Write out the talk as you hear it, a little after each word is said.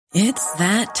It's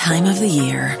that time of the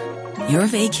year. Your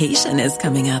vacation is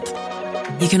coming up.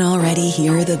 You can already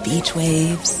hear the beach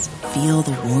waves, feel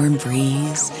the warm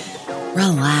breeze,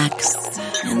 relax,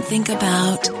 and think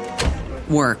about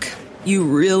work. You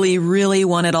really, really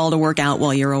want it all to work out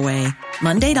while you're away.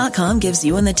 Monday.com gives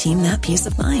you and the team that peace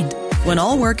of mind. When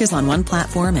all work is on one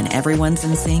platform and everyone's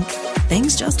in sync,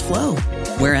 things just flow.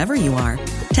 Wherever you are,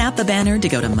 tap the banner to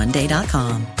go to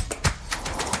Monday.com.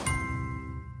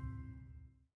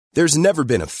 There's never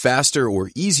been a faster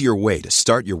or easier way to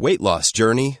start your weight loss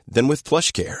journey than with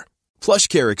PlushCare.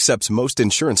 PlushCare accepts most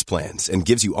insurance plans and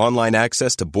gives you online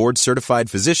access to board-certified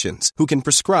physicians who can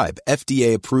prescribe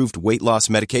FDA-approved weight loss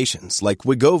medications like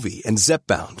Wegovy and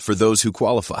Zepbound for those who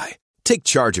qualify. Take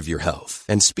charge of your health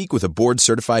and speak with a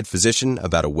board-certified physician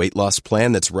about a weight loss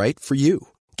plan that's right for you.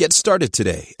 Get started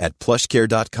today at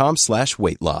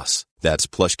plushcare.com/weight loss. That's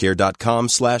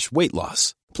plushcare.com/weight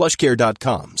loss.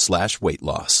 plushcare.com/weight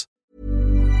loss.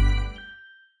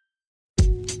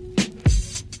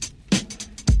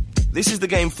 This is the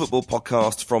Game Football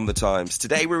Podcast from The Times.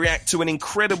 Today we react to an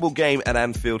incredible game at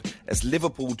Anfield as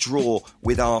Liverpool draw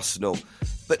with Arsenal.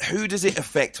 But who does it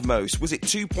affect most? Was it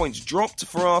 2 points dropped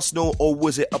for Arsenal, or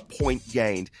was it a point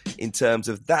gained in terms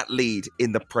of that lead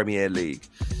in the Premier League?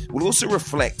 We'll also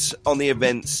reflect on the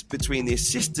events between the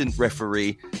assistant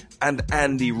referee and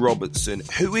Andy Robertson.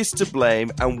 Who is to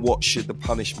blame and what should the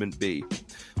punishment be?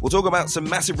 We'll talk about some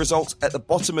massive results at the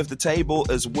bottom of the table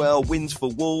as well. Wins for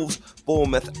Wolves,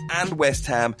 Bournemouth and West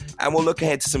Ham. And we'll look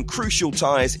ahead to some crucial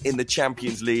ties in the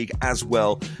Champions League as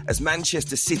well, as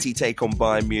Manchester City take on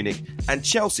Bayern Munich and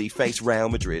Chelsea face Real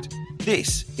Madrid.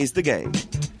 This is The Game.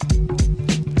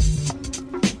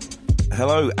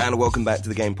 Hello and welcome back to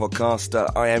The Game Podcast.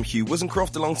 I am Hugh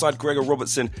Wisencroft alongside Gregor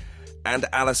Robertson and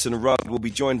Alison Rudd. Will be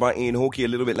joined by Ian Hawkey a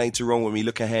little bit later on when we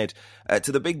look ahead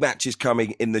to the big matches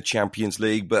coming in the Champions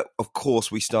League. But of course,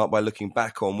 we start by looking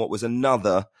back on what was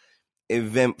another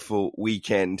eventful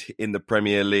weekend in the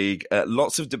Premier League.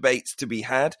 Lots of debates to be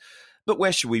had, but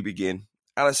where should we begin?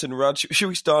 Alison Rudd, should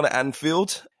we start at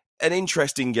Anfield? An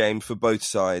interesting game for both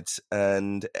sides,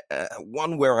 and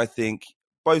one where I think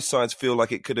both sides feel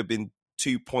like it could have been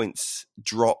 2 points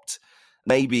dropped.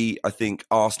 Maybe I think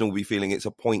Arsenal will be feeling it's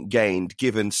a point gained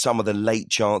given some of the late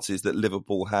chances that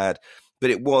Liverpool had. But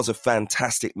it was a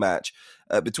fantastic match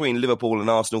between Liverpool and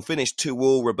Arsenal. Finished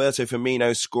 2-2. Roberto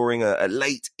Firmino scoring a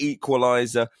late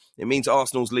equaliser. It means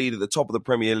Arsenal's lead at the top of the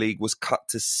Premier League was cut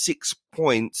to 6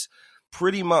 points.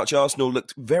 Pretty much Arsenal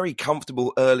looked very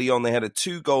comfortable early on. They had a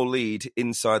 2-goal lead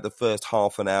inside the first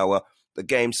half an hour. The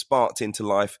game sparked into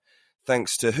life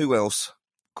thanks to who else?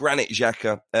 Granit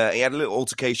Xhaka. He had a little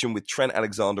altercation with Trent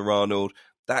Alexander-Arnold.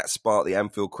 That sparked the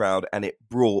Anfield crowd and it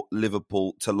brought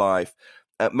Liverpool to life.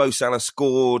 Mo Salah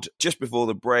scored just before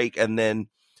the break, and then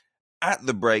at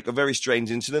the break, a very strange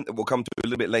incident that we'll come to a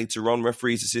little bit later on.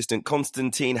 Referee's assistant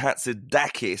Konstantin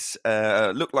Hatzidakis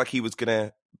looked like he was going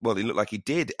to, well, he looked like he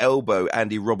did elbow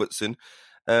Andy Robertson.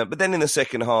 But then in the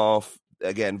second half,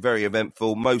 again, very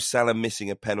eventful. Mo Salah missing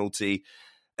a penalty.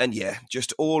 And yeah,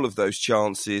 just all of those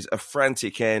chances, a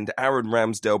frantic end. Aaron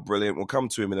Ramsdale, brilliant. We'll come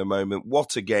to him in a moment.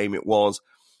 What a game it was.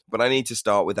 But I need to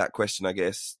start with that question, I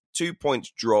guess. 2 points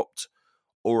dropped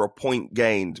or a point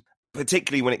gained,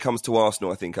 particularly when it comes to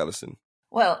Arsenal, I think, Alison.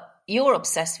 Well, you're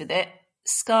obsessed with it.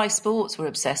 Sky Sports were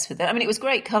obsessed with it. I mean, it was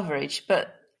great coverage,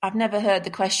 but I've never heard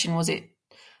the question, was it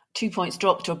 2 points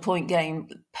dropped or a point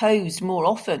gained, posed more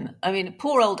often. I mean,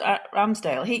 poor old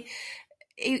Ramsdale,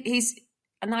 he's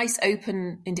a nice,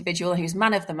 open individual. He was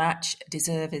man of the match,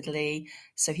 deservedly.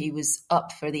 So he was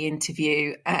up for the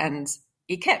interview, and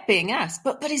he kept being asked,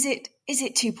 but is it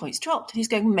 2 points dropped? And he's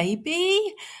going,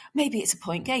 maybe it's a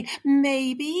point gain,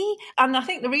 maybe. And I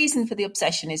think the reason for the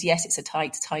obsession is, yes, it's a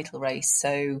tight title race.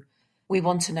 So we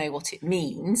want to know what it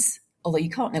means. Although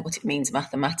you can't know what it means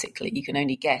mathematically, you can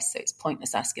only guess. So it's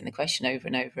pointless asking the question over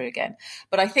and over again.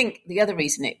 But I think the other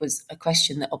reason it was a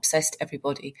question that obsessed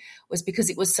everybody was because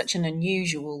it was such an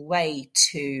unusual way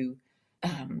to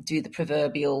do the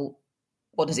proverbial,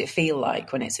 what does it feel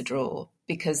like when it's a draw?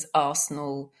 Because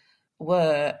Arsenal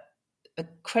were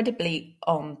incredibly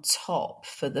on top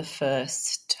for the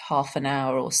first half an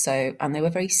hour or so, and they were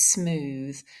very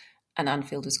smooth, and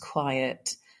Anfield was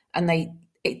quiet. And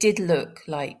it did look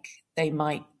like they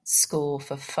might score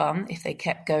for fun if they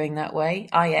kept going that way.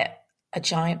 I ate a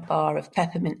giant bar of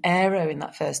peppermint Aero in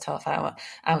that first half hour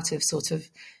out of sort of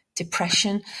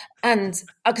depression, and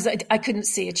because I couldn't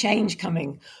see a change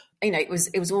coming. You know, it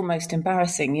was almost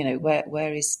embarrassing. You know,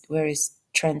 where is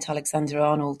Trent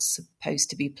Alexander-Arnold supposed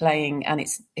to be playing? And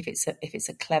if it's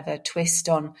a clever twist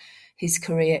on his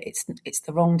career, it's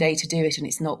the wrong day to do it, and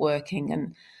it's not working.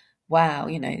 And wow,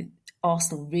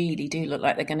 Arsenal really do look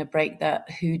like they're going to break that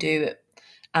hoodoo at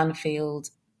Anfield.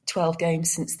 12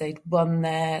 games since they'd won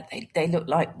there. They look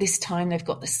like this time they've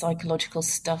got the psychological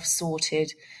stuff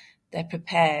sorted. They're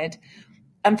prepared.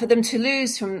 And for them to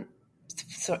lose from...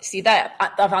 Sorry, see, that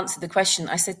I've answered the question.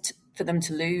 I said for them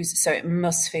to lose, so it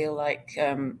must feel like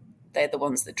they're the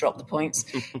ones that drop the points.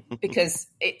 Because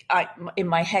in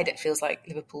my head, it feels like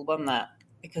Liverpool won that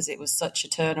because it was such a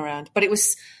turnaround. But it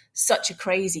was such a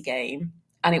crazy game,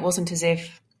 and it wasn't as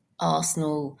if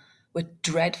Arsenal were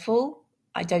dreadful.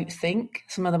 I don't think.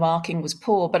 Some of the marking was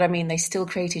poor, but I mean, they still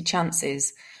created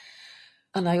chances.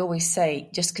 And I always say,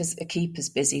 just because a keeper's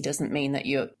busy doesn't mean that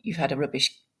you've had a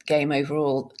rubbish game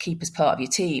overall. Keeper's part of your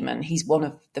team, and he's one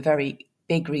of the very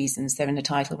big reasons they're in the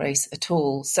title race at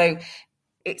all. So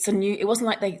it wasn't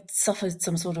like they suffered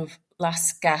some sort of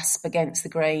last gasp against the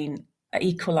grain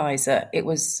equaliser. It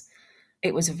was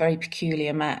a very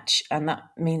peculiar match, and that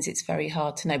means it's very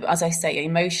hard to know. But as I say,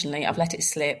 emotionally, I've let it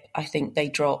slip. I think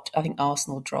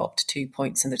Arsenal dropped 2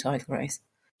 points in the title race.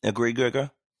 Agree, Gregor?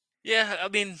 Yeah, I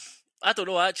mean, I don't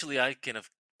know. Actually, I kind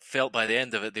of felt by the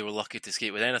end of it they were lucky to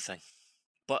skate with anything.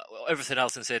 But everything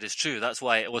Alison said is true. That's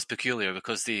why it was peculiar,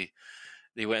 because they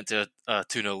went into a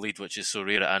 2-0 lead, which is so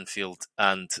rare at Anfield,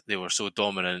 and they were so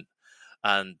dominant.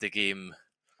 And the game,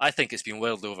 I think it's been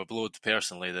wildly overblown,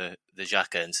 personally, the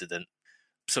Xhaka incident.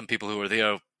 Some people who were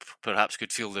there perhaps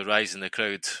could feel the rise in the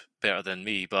crowd better than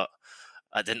me, but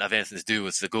it didn't have anything to do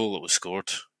with the goal that was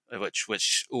scored,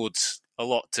 which owed a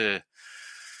lot to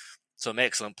some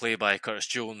excellent play by Curtis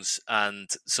Jones and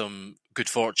some good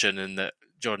fortune in that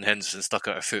Jordan Henderson stuck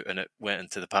out a foot and it went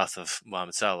into the path of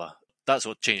Mohamed Salah. That's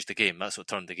what changed the game. That's what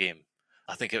turned the game.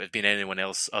 I think if it had been anyone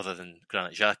else other than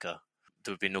Granit Xhaka,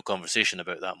 there would be no conversation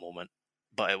about that moment.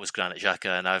 But it was Granit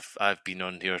Xhaka, and I've been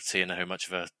on here saying how much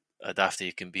of a dafty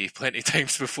you can be plenty of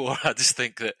times before. I just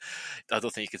think that I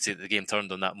don't think you could say that the game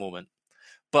turned on that moment.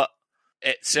 But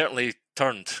it certainly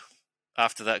turned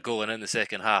after that goal and in the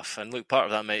second half. And look, part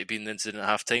of that might have been the incident at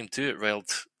half-time too. It riled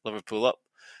Liverpool up,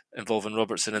 involving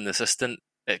Robertson and the assistant.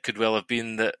 It could well have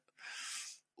been that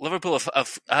Liverpool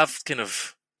have kind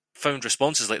of found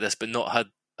responses like this, but not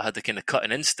had the kind of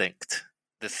cutting instinct,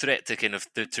 the threat to kind of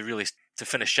to really to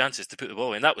finish chances, to put the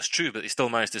ball in. That was true, but they still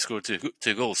managed to score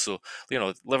two goals. So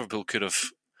Liverpool could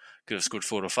have scored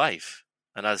 4 or 5.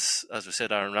 And as we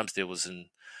said, Aaron Ramsdale was in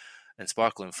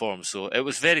sparkling form. So it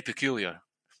was very peculiar.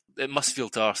 It must feel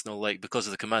to Arsenal like, because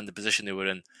of the commanding position they were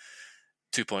in,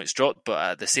 2 points dropped, but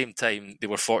at the same time they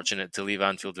were fortunate to leave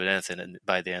Anfield with anything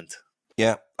by the end.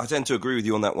 Yeah, I tend to agree with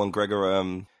you on that one, Gregor.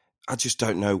 I just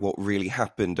don't know what really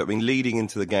happened. I mean, leading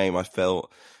into the game, I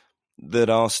felt that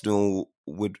Arsenal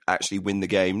would actually win the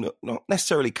game, not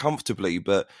necessarily comfortably,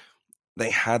 but they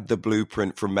had the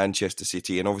blueprint from Manchester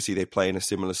City, and obviously they play in a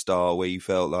similar style where you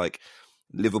felt like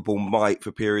Liverpool might,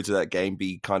 for periods of that game,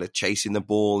 be kind of chasing the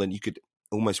ball, and you could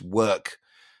almost work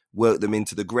them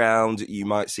into the ground. You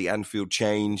might see Anfield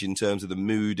change in terms of the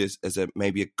mood as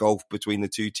maybe a gulf between the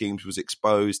two teams was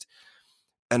exposed.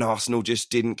 And Arsenal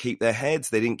just didn't keep their heads.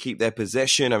 They didn't keep their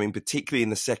possession. I mean, particularly in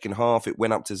the second half, it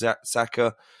went up to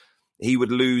Saka. He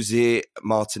would lose it.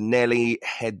 Martinelli,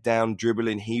 head down,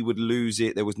 dribbling. He would lose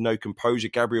it. There was no composure.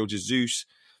 Gabriel Jesus,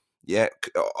 yeah,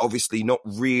 obviously not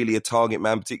really a target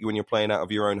man, particularly when you're playing out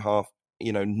of your own half.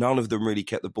 None of them really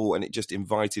kept the ball, and it just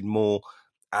invited more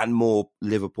and more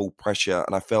Liverpool pressure.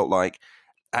 And I felt like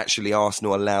actually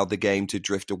Arsenal allowed the game to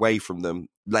drift away from them.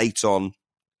 Late on,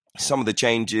 some of the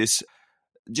changes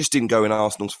just didn't go in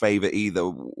Arsenal's favour either.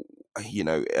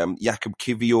 Jakub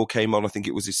Kiwior came on. I think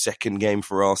it was his second game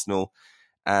for Arsenal,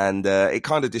 and it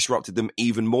kind of disrupted them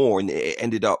even more. And it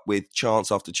ended up with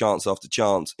chance after chance after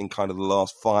chance in kind of the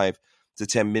last 5 to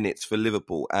 10 minutes for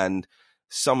Liverpool, and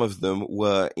some of them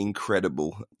were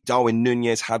incredible. Darwin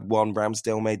Núñez had one.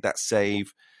 Ramsdale made that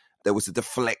save. There was a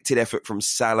deflected effort from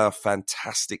Salah.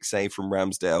 Fantastic save from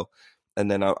Ramsdale.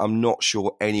 And then I'm not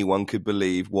sure anyone could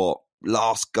believe what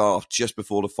last gasp just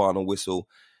before the final whistle,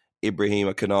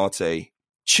 Ibrahima Konate.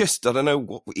 I don't know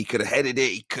what he could have headed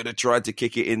it. He could have tried to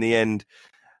kick it in the end.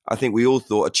 I think we all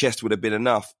thought a chest would have been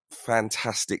enough.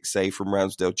 Fantastic save from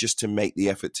Ramsdale just to make the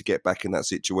effort to get back in that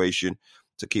situation,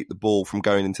 to keep the ball from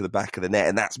going into the back of the net.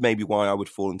 And that's maybe why I would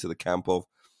fall into the camp of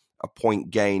a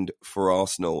point gained for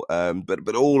Arsenal.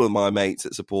 But all of my mates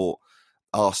that support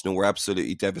Arsenal were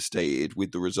absolutely devastated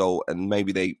with the result, and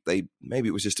maybe maybe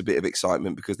it was just a bit of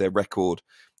excitement because their record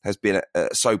has been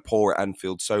so poor at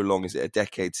Anfield so long. Is it a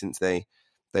decade since they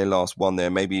last won there?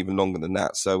 Maybe even longer than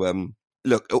that. So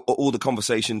look, all the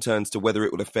conversation turns to whether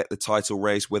it will affect the title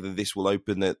race, whether this will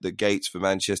open the gates for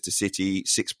Manchester City,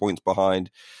 6 points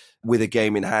behind with a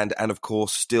game in hand, and of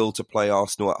course still to play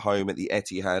Arsenal at home at the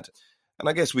Etihad. And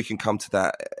I guess we can come to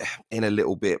that in a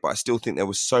little bit, but I still think there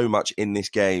was so much in this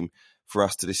game for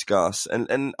us to discuss.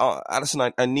 And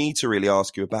Alison, I need to really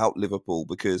ask you about Liverpool,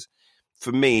 because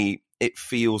for me, it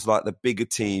feels like the bigger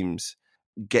teams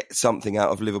get something out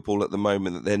of Liverpool at the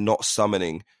moment that they're not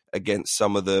summoning against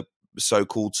some of the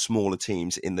so-called smaller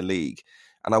teams in the league.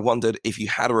 And I wondered if you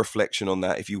had a reflection on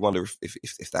that, if you wonder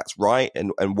if that's right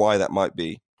and why that might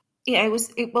be. Yeah,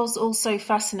 it was also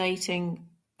fascinating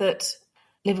that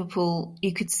Liverpool,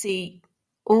 you could see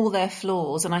all their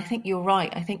flaws. And I think you're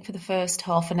right. I think for the first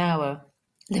half an hour,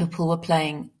 Liverpool were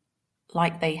playing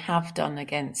like they have done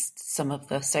against some of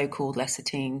the so-called lesser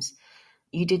teams.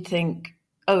 You did think,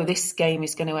 oh, this game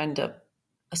is going to end up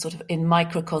a sort of in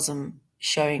microcosm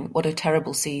showing what a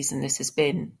terrible season this has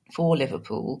been for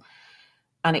Liverpool.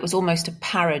 And it was almost a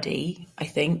parody, I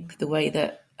think, the way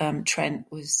that Trent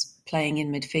was playing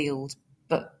in midfield,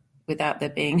 but without there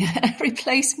being a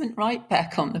replacement right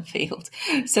back on the field.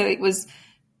 So it was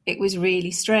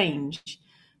really strange.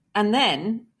 And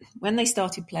then when they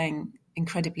started playing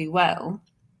incredibly well,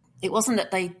 it wasn't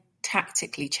that they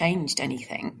tactically changed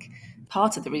anything.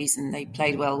 Part of the reason they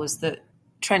played well was that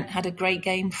Trent had a great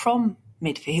game from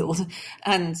midfield.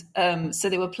 And so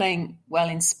they were playing well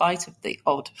in spite of the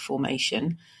odd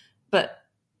formation. But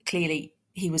clearly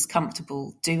he was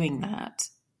comfortable doing that.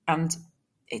 And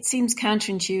it seems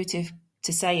counterintuitive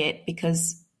to say it,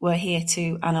 because we're here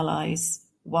to analyse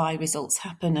why results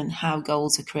happen and how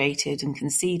goals are created and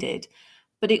conceded.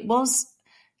 But it was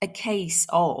a case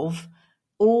of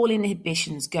all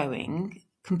inhibitions going,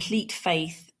 complete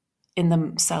faith in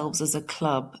themselves as a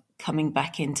club coming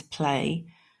back into play.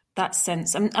 That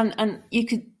sense, and you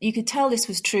could tell this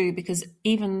was true, because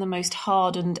even the most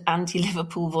hardened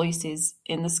anti-Liverpool voices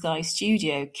in the Sky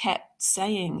studio kept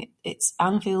saying it's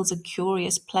Anfield's a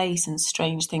curious place and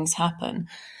strange things happen.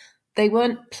 They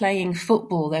weren't playing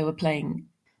football, they were playing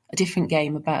a different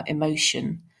game about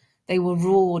emotion. They were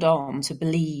roared on to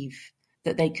believe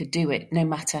that they could do it, no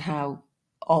matter how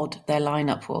odd their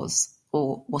lineup was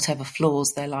or whatever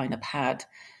flaws their lineup had.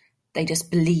 They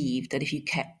just believed that if you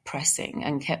kept pressing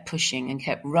and kept pushing and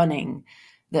kept running,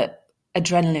 that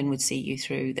adrenaline would see you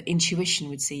through, that intuition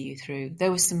would see you through.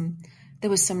 There was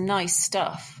some nice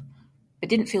stuff. It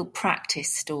didn't feel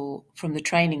practiced or from the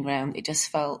training ground. It just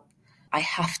felt, I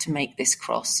have to make this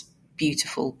cross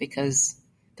beautiful because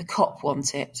the Kop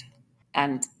want it.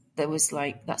 And there was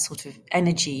like that sort of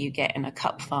energy you get in a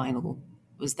cup final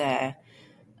was there.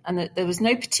 And that there was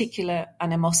no particular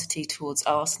animosity towards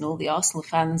Arsenal. The Arsenal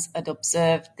fans had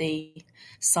observed the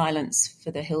silence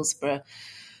for the Hillsborough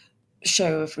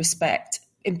show of respect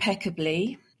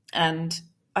impeccably. And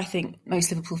I think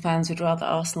most Liverpool fans would rather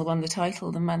Arsenal won the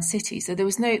title than Man City. So there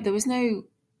was no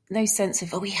sense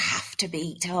of, oh, we have to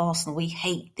beat Arsenal, we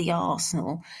hate the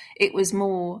Arsenal. It was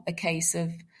more a case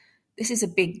of, this is a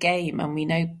big game and we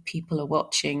know people are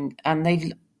watching, and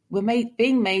we're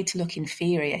being made to look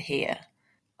inferior here.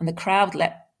 And the crowd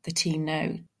let the team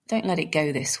know, don't let it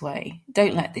go this way.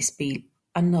 Don't let this be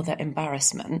another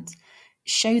embarrassment.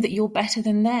 Show that you're better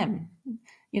than them.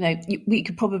 You know, we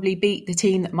could probably beat the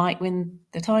team that might win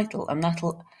the title, and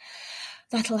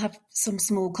that'll have some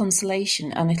small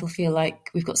consolation, and it'll feel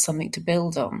like we've got something to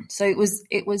build on. So it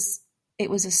was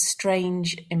a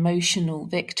strange emotional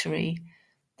victory.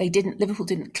 Liverpool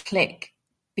didn't click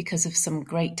because of some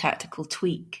great tactical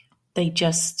tweak. They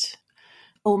just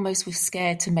almost was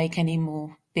scared to make any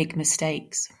more big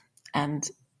mistakes. And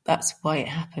that's why it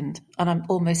happened. And I'm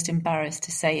almost embarrassed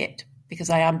to say it,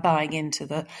 because I am buying into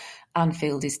the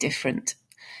Anfield is different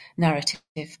narrative,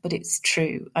 but it's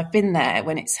true. I've been there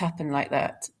when it's happened like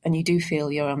that, and you do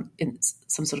feel you're in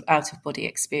some sort of out-of-body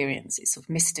experience. It's sort of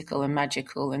mystical and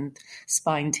magical and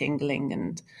spine-tingling,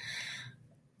 and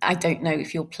I don't know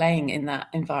if you're playing in that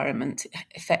environment. It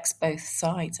affects both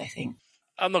sides, I think.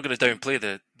 I'm not going to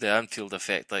downplay the Anfield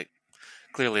effect. Like,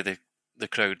 clearly the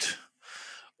crowd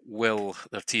will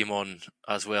their team on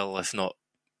as well, if not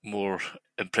more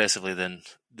impressively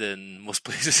than most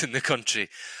places in the country.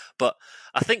 But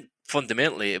I think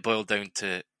fundamentally it boiled down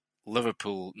to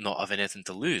Liverpool not having anything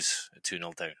to lose at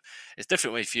 2-0 down. It's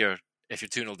different if you're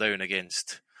 2-0 down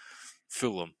against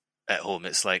Fulham at home.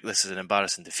 It's like, this is an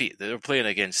embarrassing defeat. They're playing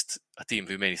against a team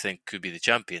who many think could be the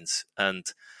champions, and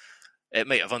it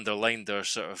might have underlined their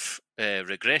sort of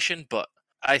regression, but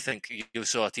I think you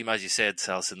saw a team, as you said,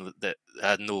 Alison, that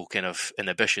had no kind of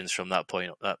inhibitions from that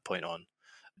point on,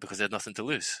 because they had nothing to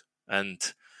lose,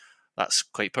 and that's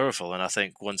quite powerful. And I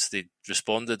think once they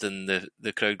responded and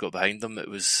the crowd got behind them, it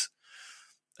was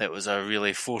a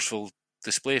really forceful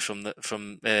display from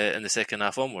in the second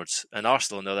half onwards. And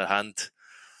Arsenal, on the other hand,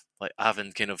 like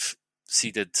having kind of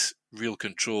ceded real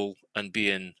control and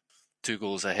being 2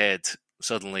 goals ahead,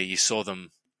 suddenly you saw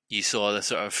the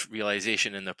sort of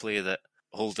realisation in their play that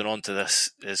holding on to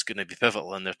this is going to be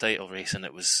pivotal in their title race, and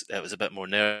it was a bit more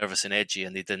nervous and edgy,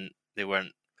 and they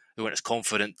weren't as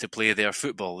confident to play their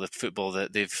football, the football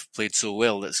that they've played so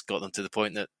well that's got them to the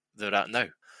point that they're at now. And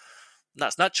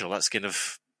that's natural. That's kind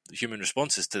of human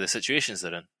responses to the situations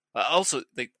they're in. Also,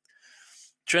 like,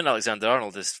 Trent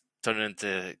Alexander-Arnold is turning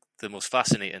into the most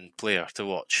fascinating player to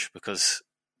watch, because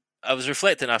I was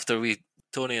reflecting after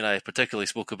Tony and I particularly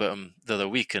spoke about him the other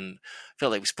week, and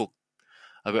felt like we spoke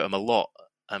about him a lot,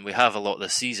 and we have a lot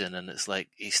this season, and it's like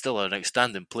he's still an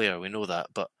outstanding player, we know that,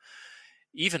 but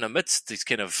even amidst his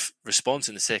kind of response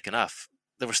in the second half,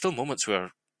 there were still moments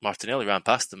where Martinelli ran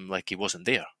past him like he wasn't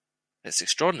there. It's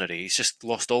extraordinary. He's just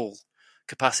lost all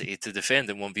capacity to defend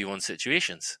in 1v1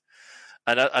 situations.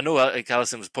 And I know like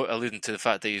Alison was alluding to the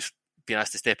fact that he's been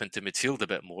asked to step into midfield a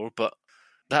bit more, but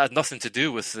that had nothing to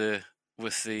do with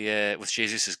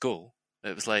Jesus' goal.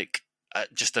 It was like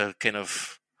just a kind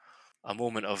of a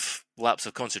moment of lapse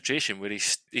of concentration where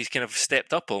he's kind of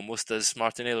stepped up almost as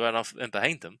Martinelli ran off in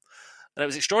behind him. And it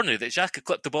was extraordinary that Xhaka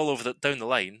clipped the ball down the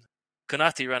line.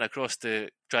 Konate ran across to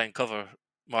try and cover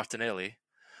Martinelli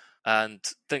and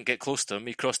didn't get close to him.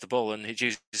 He crossed the ball and he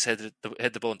just headed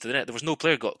the ball into the net. There was no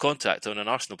player got contact on an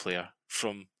Arsenal player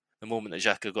from the moment that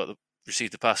Xhaka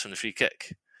received the pass from the free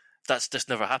kick. That's just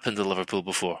never happened to Liverpool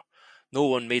before. No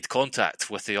one made contact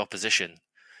with the opposition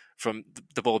from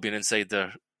the ball being inside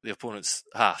the opponent's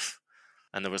half.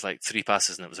 And there was like 3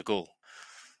 passes and it was a goal.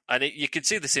 And you could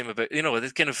say the same about,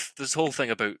 this whole thing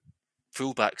about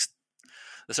fullbacks,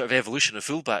 the sort of evolution of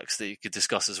fullbacks that you could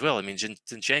discuss as well. I mean,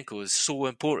 Zinchenko is so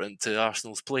important to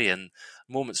Arsenal's play, and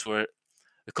moments where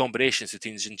the combinations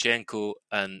between Zinchenko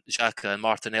and Xhaka and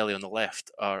Martinelli on the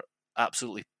left are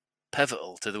absolutely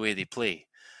pivotal to the way they play.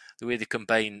 The way they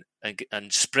combine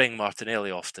and spring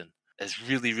Martinelli often is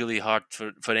really, really hard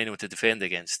for anyone to defend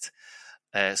against.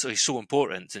 So he's so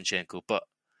important, Zinchenko, but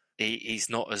he's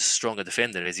not as strong a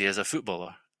defender as he is a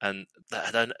footballer. And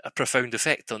that had a profound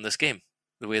effect on this game,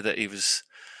 the way that he was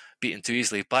beaten too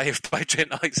easily by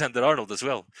Trent Alexander-Arnold as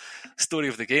well. Story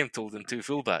of the game told in 2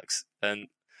 fullbacks, and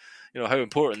how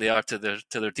important they are to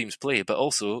their team's play, but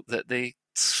also that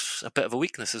it's a bit of a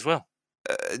weakness as well.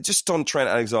 Just on Trent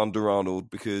Alexander-Arnold,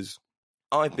 because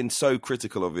I've been so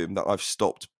critical of him that I've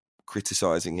stopped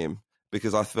criticising him,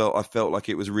 because I felt like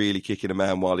it was really kicking a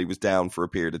man while he was down for a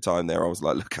period of time there. I was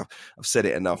like, look, I've said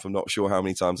it enough. I'm not sure how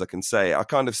many times I can say it. I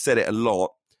kind of said it a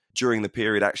lot during the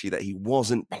period, actually, that he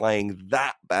wasn't playing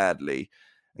that badly.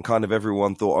 And kind of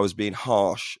everyone thought I was being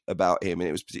harsh about him. And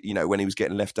it was, when he was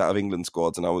getting left out of England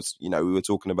squads, and I was, we were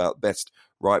talking about best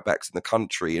right backs in the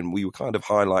country, and we were kind of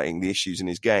highlighting the issues in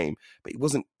his game. But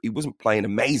he wasn't playing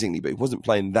amazingly, but he wasn't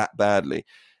playing that badly.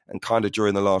 And kind of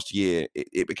during the last year,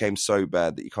 it became so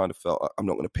bad that you kind of felt, I'm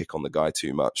not going to pick on the guy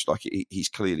too much. Like, he's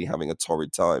clearly having a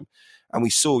torrid time. And we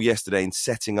saw yesterday in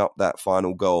setting up that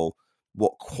final goal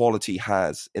what quality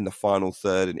has in the final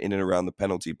third and in and around the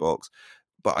penalty box.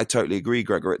 But I totally agree,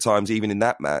 Gregor. At times, even in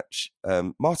that match,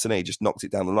 Martinelli just knocked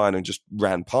it down the line and just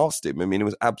ran past him. I mean, it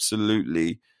was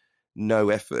absolutely no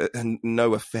effort and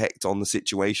no effect on the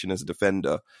situation as a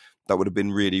defender. That would have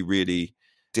been really, really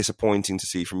disappointing to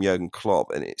see from Jurgen Klopp,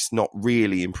 and it's not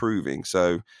really improving.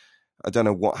 So I don't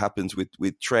know what happens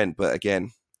with Trent, but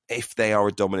again, if they are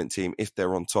a dominant team, if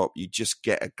they're on top, you just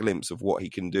get a glimpse of what he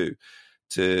can do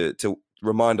to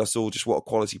remind us all just what a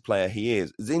quality player he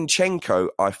is. Zinchenko,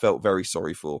 I felt very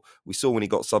sorry for. We saw when he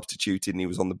got substituted and he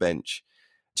was on the bench,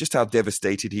 just how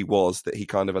devastated he was that he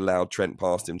kind of allowed Trent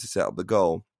past him to set up the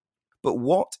goal. But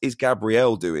what is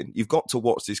Gabriel doing? You've got to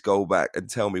watch this goal back and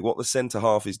tell me what the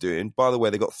centre-half is doing. By the way,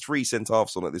 they've got 3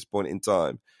 centre-halves on at this point in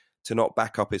time to not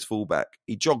back up his fullback.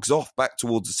 He jogs off back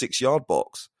towards the 6-yard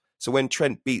box. So when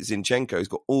Trent beats Zinchenko, he's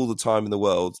got all the time in the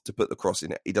world to put the cross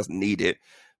in it. He doesn't need it,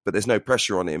 but there's no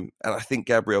pressure on him. And I think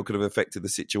Gabriel could have affected the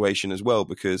situation as well,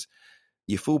 because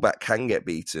your fullback can get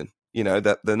beaten.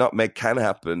 That the nutmeg can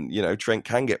happen. Trent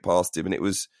can get past him, and it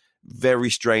was very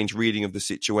strange reading of the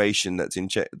situation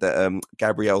that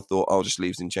Gabriel thought, I'll just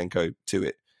leave Zinchenko to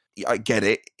it. I get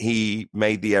it. He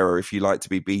made the error, if you like, to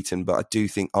be beaten, but I do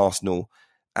think Arsenal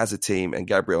as a team, and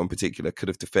Gabriel in particular, could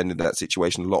have defended that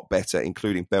situation a lot better,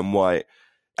 including Ben White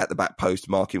at the back post,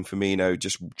 marking Firmino,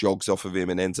 just jogs off of him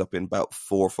and ends up in about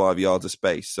 4 or 5 yards of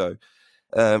space. So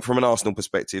from an Arsenal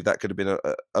perspective, that could have been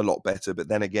a lot better. But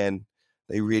then again,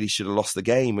 they really should have lost the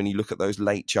game when you look at those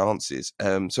late chances.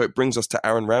 So it brings us to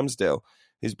Aaron Ramsdale,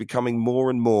 who's becoming more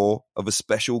and more of a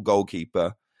special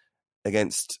goalkeeper.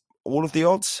 against all of the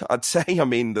odds, I'd say. I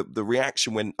mean, the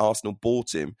reaction when Arsenal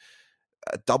bought him,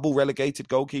 a double relegated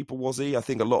goalkeeper, was he? I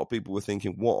think a lot of people were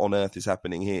thinking, what on earth is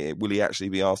happening here? Will he actually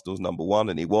be Arsenal's number one?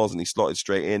 And he was, and he slotted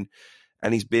straight in.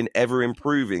 And he's been ever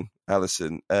improving,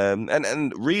 Alisson.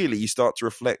 And really, you start to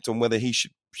reflect on whether he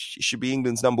should be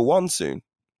England's number one soon.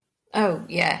 Oh,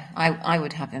 yeah, I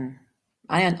would have him.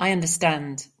 I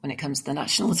understand when it comes to the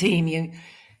national team,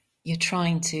 you're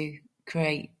trying to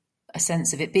create a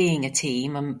sense of it being a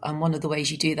team. And one of the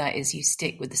ways you do that is you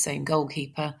stick with the same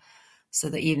goalkeeper, so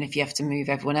that even if you have to move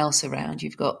everyone else around,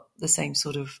 you've got the same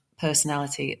sort of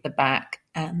personality at the back.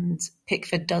 And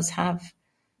Pickford does have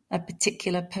a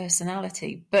particular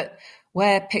personality. But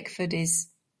where Pickford is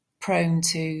prone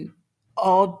to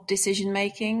odd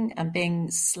decision-making and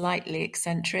being slightly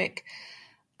eccentric,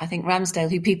 I think Ramsdale,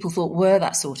 who people thought were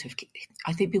that sort of...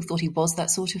 I think people thought he was that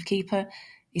sort of keeper.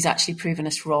 He's actually proven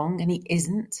us wrong, and he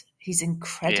isn't. He's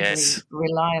incredibly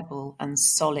reliable and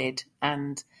solid.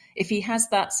 And if he has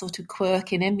that sort of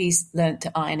quirk in him, he's learnt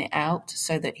to iron it out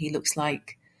so that he looks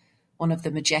like one of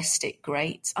the majestic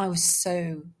greats. I was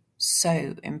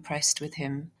so impressed with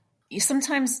him.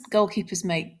 Sometimes goalkeepers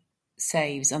make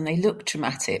saves and they look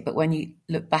dramatic, but when you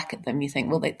look back at them, you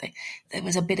think, well, there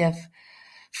was a bit of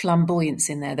flamboyance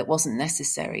in there that wasn't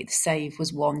necessary. The save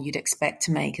was one you'd expect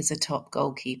to make as a top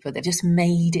goalkeeper. They've just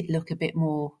made it look a bit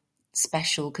more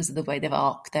special because of the way they've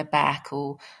arced their back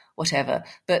or whatever.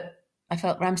 But I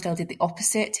felt Ramsdale did the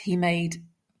opposite. He made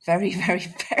very, very,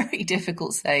 very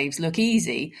difficult saves look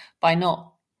easy by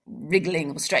not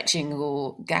wriggling or stretching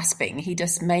or gasping. He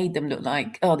just made them look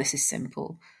like, oh, this is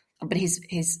simple. But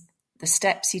the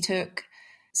steps he took,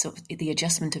 sort of the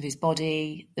adjustment of his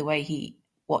body, the way he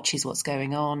watches what's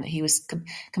going on, he was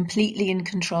completely in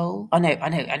control. I know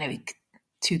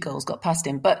 2 goals got past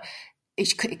him, but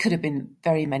it could have been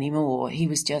very many more. He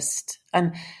was just...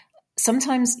 And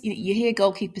sometimes you hear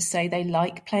goalkeepers say they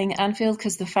like playing at Anfield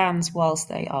because the fans, whilst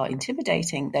they are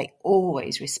intimidating, they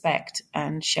always respect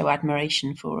and show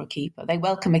admiration for a keeper. They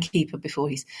welcome a keeper before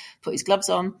he's put his gloves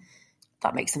on.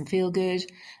 That makes them feel good.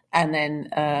 And then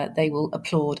they will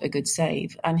applaud a good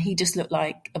save. And he just looked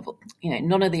like,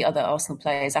 none of the other Arsenal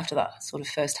players after that sort of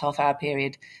first half-hour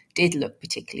period did look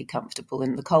particularly comfortable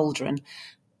in the cauldron,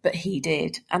 but he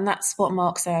did. And that's what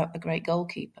marks out a great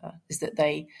goalkeeper, is that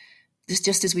they...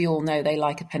 Just as we all know, they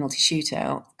like a penalty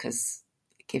shootout because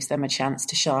it gives them a chance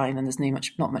to shine and there's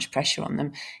not much pressure on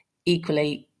them.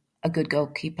 Equally, a good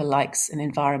goalkeeper likes an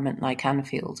environment like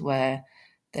Anfield where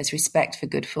there's respect for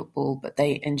good football, but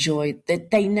they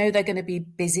know they're going to be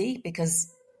busy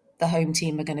because the home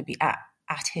team are going to be at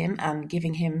him and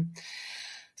giving him,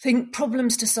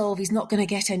 problems to solve he's not going to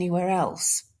get anywhere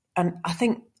else. And I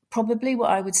think probably what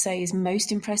I would say is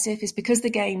most impressive is because the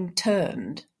game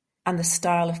turned and the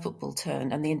style of football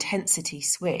turned and the intensity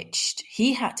switched,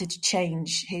 he had to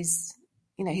change his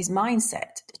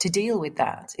mindset to deal with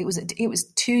that. It was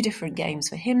 2 different games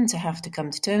for him to have to come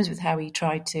to terms with how he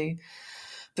tried to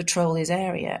patrol his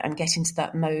area and get into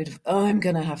that mode of, I'm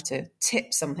going to have to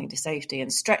tip something to safety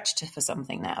and stretch for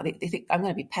something now. They think I'm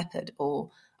going to be peppered, or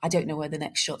I don't know where the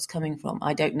next shot's coming from.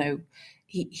 I don't know.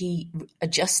 He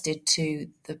adjusted to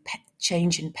the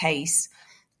change in pace,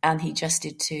 and he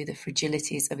adjusted to the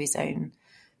fragilities of his own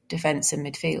defence and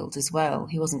midfield as well.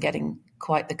 He wasn't getting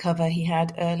quite the cover he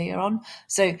had earlier on.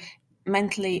 So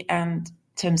mentally and in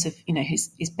terms of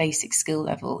his basic skill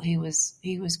level, he was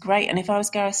great. And if I was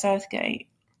Gareth Southgate,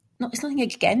 it's nothing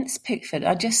against Pickford.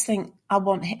 I just think I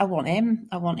want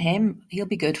him. He'll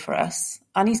be good for us.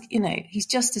 And he's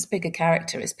just as big a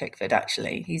character as Pickford.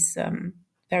 Actually, he's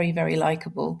very, very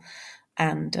likeable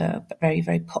and very,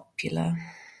 very popular.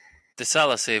 The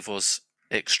Salah save was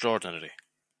extraordinary.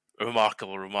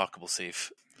 Remarkable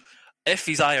save. If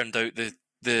he's ironed out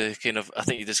the kind of, I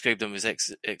think you described him as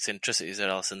eccentricities there,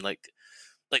 Alison, like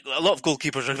a lot of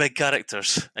goalkeepers are big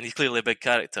characters, and he's clearly a big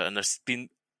character, and there's been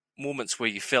moments where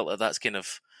you felt that that's kind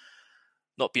of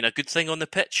not been a good thing on the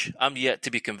pitch. I'm yet to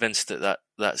be convinced that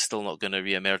that's still not going to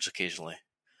re-emerge occasionally.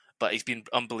 But he's been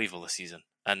unbelievable this season,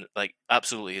 and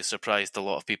absolutely has surprised a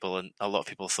lot of people, and a lot of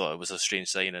people thought it was a strange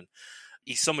signing.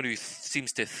 He's someone who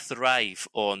seems to thrive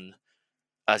on,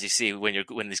 as you say, when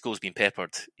his goal's being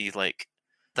peppered. He's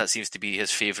that seems to be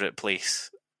his favourite place.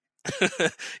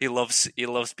 He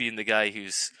loves being the guy who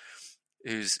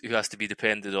has to be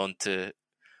depended on to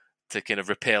kind of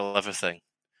repel everything.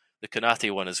 The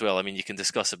Konate one as well. I mean, you can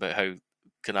discuss about how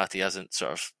Konate hasn't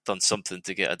sort of done something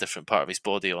to get a different part of his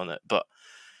body on it, but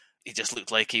he just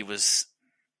looked like he was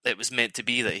it was meant to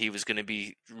be that he was going to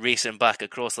be racing back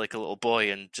across like a little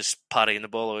boy and just parrying the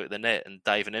ball out of the net and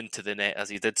diving into the net as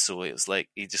he did so. It was like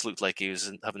he just looked like he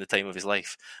was having the time of his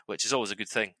life, which is always a good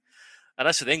thing. And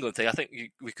as for the England thing, I think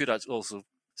we could also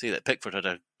say that Pickford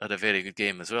had a very good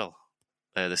game as well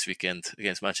this weekend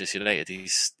against Manchester United.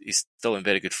 He's still in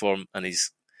very good form, and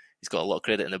he's got a lot of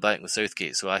credit in the bank with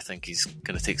Southgate, so I think he's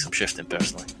going to take some shifting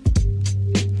personally.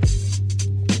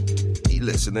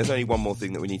 Listen, there's only one more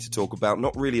thing that we need to talk about,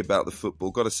 not really about the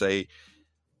football. Got to say,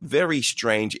 very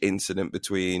strange incident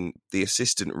between the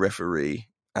assistant referee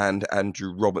and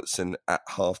Andrew Robertson at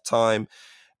half-time.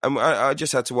 And I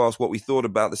just had to ask what we thought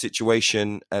about the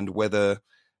situation and whether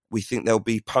we think there'll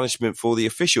be punishment for the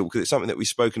official, because it's something that we've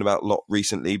spoken about a lot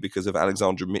recently because of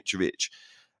Alexander Mitrovic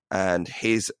and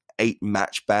his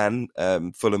 8-match ban,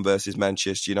 Fulham versus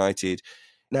Manchester United.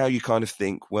 Now you kind of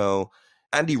think, well,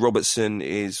 Andy Robertson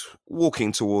is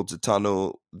walking towards a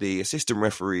tunnel. The assistant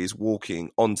referee is walking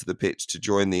onto the pitch to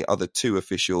join the other two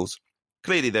officials.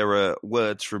 Clearly, there are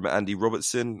words from Andy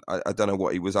Robertson. I don't know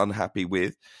what he was unhappy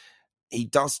with. He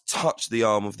does touch the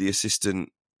arm of the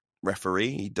assistant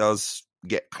referee. He does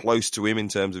get close to him in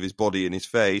terms of his body and his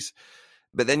face.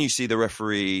 But then you see the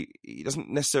referee, he doesn't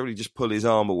necessarily just pull his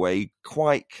arm away. He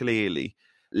quite clearly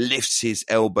lifts his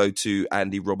elbow to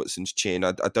Andy Robertson's chin.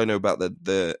 I don't know about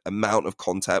the amount of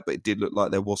contact, but it did look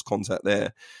like there was contact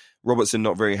there. Robertson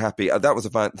not very happy. That was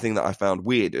the thing that I found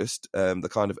weirdest, the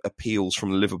kind of appeals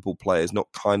from the Liverpool players,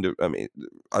 not kind of, I mean,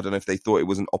 I don't know if they thought it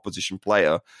was an opposition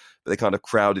player, but they kind of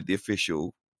crowded the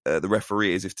official, the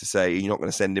referee, as if to say, you're not going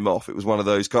to send him off. It was one of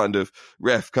those kind of,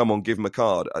 ref, come on, give him a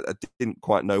card. I didn't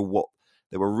quite know what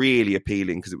they were really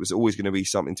appealing, because it was always going to be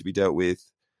something to be dealt with,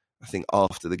 I think,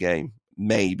 after the game.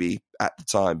 Maybe at the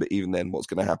time, but even then, what's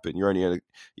going to happen? You're going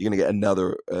to get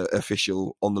another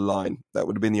official on the line. That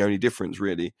would have been the only difference,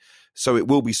 really. So it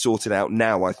will be sorted out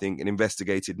now, I think, and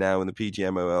investigated now, and the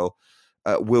PGMOL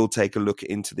will take a look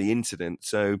into the incident.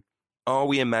 So are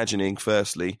we imagining,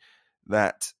 firstly,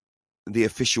 that the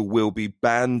official will be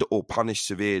banned or punished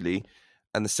severely?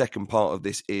 And the second part of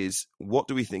this is, what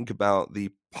do we think about the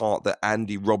part that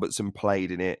Andy Robertson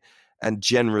played in it, and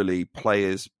generally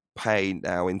players pay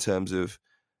now in terms of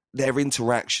their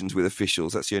interactions with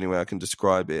officials? That's the only way I can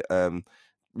describe it,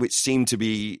 which seem to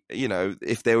be,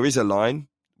 if there is a line,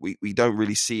 we don't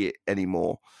really see it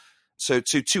anymore. So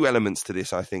two elements to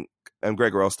this, I think. And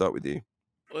Gregor, I'll start with you.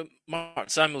 Well, Mark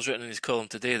Samuel's written in his column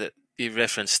today that he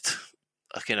referenced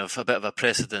a bit of a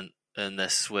precedent in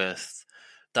this with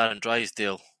Darren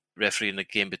Drysdale refereeing a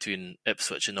game between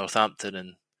Ipswich and Northampton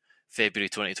in February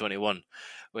 2021,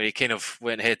 where he kind of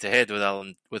went head-to-head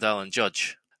with Alan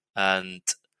Judge, and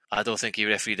I don't think he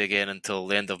refereed again until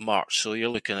the end of March. So you're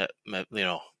looking at,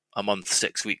 a month,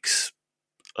 6 weeks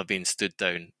of being stood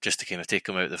down just to kind of take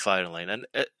him out of the firing line. And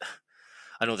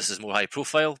I know this is more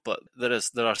high-profile, but there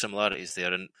are similarities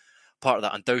there, and part of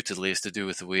that undoubtedly is to do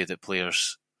with the way that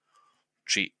players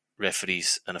treat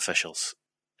referees and officials.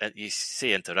 And you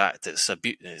say interact, it's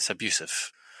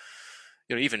abusive.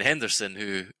 Even Henderson,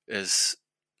 who is,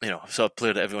 a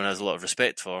player that everyone has a lot of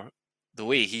respect for, the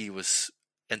way he was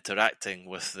interacting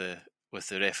with the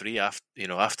referee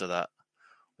after that,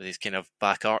 with his kind of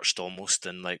back arched almost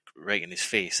and like right in his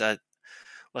face. I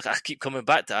keep coming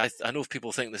back to it. I know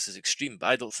people think this is extreme, but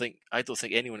I don't think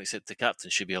anyone except the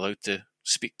captain should be allowed to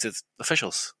speak to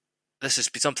officials. This has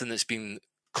been something that's been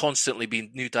constantly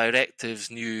new directives,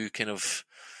 new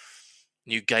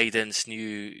guidance,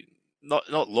 new.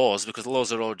 Not laws, because the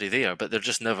laws are already there, but they're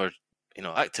just never,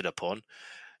 acted upon.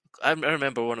 I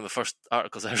remember one of the first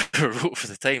articles I ever wrote for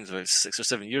the Times, about 6 or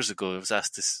 7 years ago. I was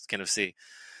asked to kind of say,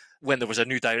 when there was a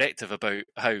new directive about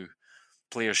how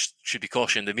players should be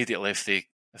cautioned immediately if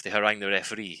they harangue the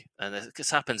referee, and this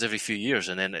happens every few years,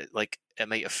 and then it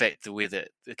might affect the way that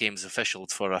the game's officialed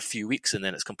for a few weeks, and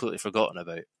then it's completely forgotten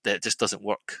about. That it just doesn't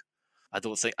work. I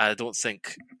don't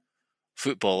think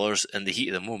footballers in the heat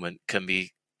of the moment can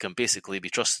basically be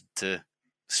trusted to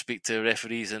speak to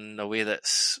referees in a way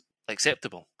that's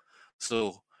acceptable.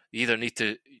 So you either need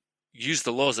to use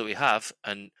the laws that we have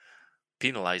and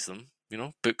penalise them,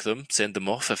 book them, send them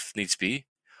off if needs be,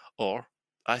 or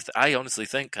I honestly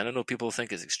think, and I know people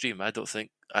think it's extreme, I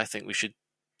think we should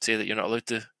say that you're not allowed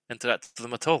to interact with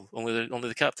them at all. Only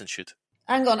the captain should.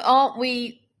 Hang on, aren't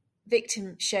we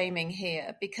victim shaming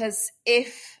here? Because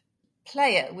if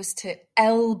player was to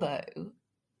elbow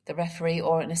the referee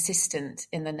or an assistant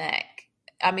in the neck,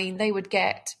 I mean, they would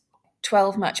get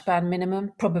 12-match ban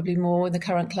minimum, probably more in the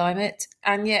current climate.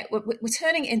 And yet we're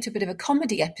turning it into a bit of a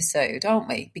comedy episode, aren't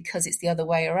we? Because it's the other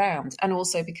way around. And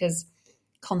also because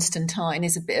Constantine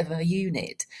is a bit of a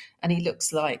unit, and he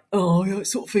looks like, oh, yeah,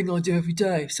 it's sort of thing I do every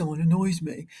day if someone annoys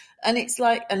me. And it's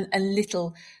like a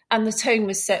little, and the tone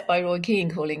was set by Roy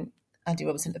Keane calling Andy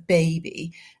Robertson a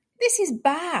baby. This is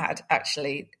bad,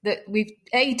 actually, that we've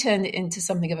turned it into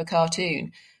something of a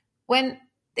cartoon when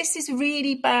this is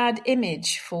really bad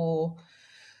image for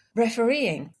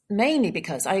refereeing, mainly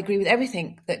because I agree with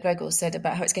everything that Gregor said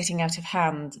about how it's getting out of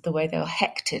hand, the way they are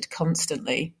hectored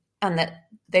constantly, and that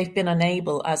they've been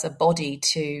unable as a body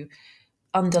to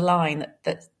underline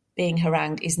that being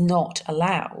harangued is not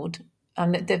allowed,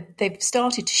 and that they've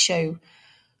started to show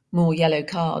more yellow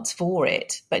cards for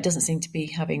it, but it doesn't seem to be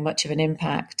having much of an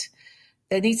impact.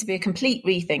 There needs to be a complete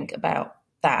rethink about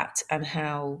that and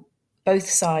how both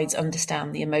sides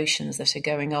understand the emotions that are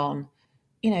going on.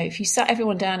 You know, if you sat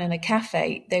everyone down in a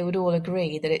cafe, they would all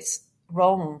agree that it's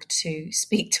wrong to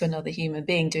speak to another human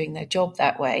being doing their job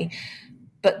that way,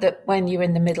 but that when you're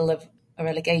in the middle of a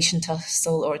relegation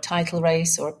tussle or a title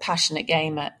race or a passionate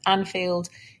game at Anfield,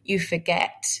 you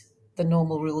forget the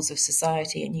normal rules of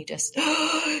society and you just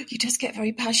get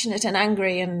very passionate and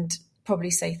angry and probably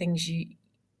say things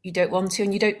you don't want to,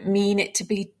 and you don't mean it to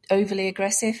be overly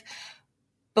aggressive.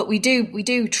 But we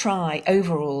do try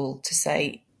overall to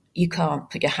say you can't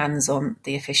put your hands on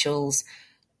the officials,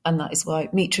 and that is why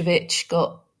Mitrovic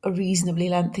got a reasonably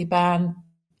lengthy ban.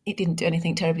 He didn't do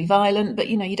anything terribly violent, but,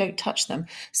 you don't touch them.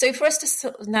 So for us to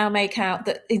sort of now make out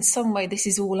that in some way this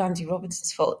is all Andy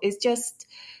Robertson's fault is just...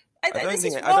 I don't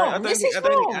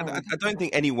think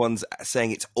anyone's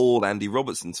saying it's all Andy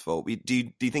Robertson's fault. Do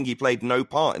you think he played no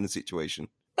part in the situation?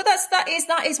 But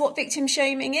that is what victim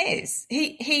shaming is.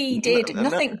 He did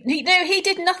nothing. He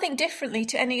did nothing differently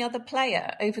to any other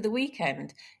player over the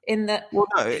weekend. In that,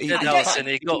 he did, Alison.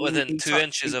 He got within 2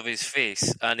 inches of his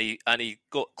face, and he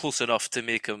got close enough to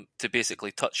make him to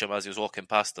basically touch him as he was walking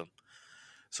past him.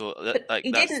 So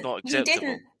that's not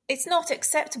acceptable. It's not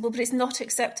acceptable, but it's not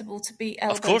acceptable to be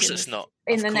elbowed of course it's not.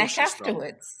 in the neck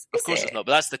afterwards. Of course it's not,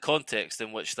 but that's the context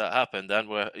in which that happened, and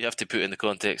you have to put in the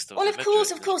context of... Well, of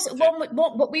course.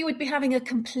 What we would be having a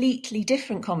completely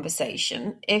different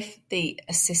conversation if the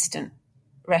assistant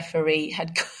referee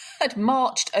had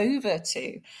marched over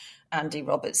to Andy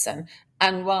Robertson,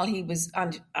 and while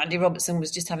Andy Robertson was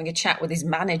just having a chat with his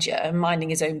manager and minding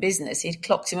his own business, he'd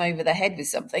clocked him over the head with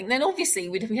something. Then obviously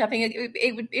we'd be having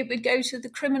it would go to the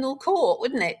criminal court,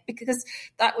 wouldn't it? Because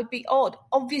that would be odd.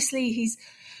 Obviously,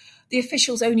 the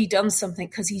official's only done something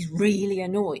because he's really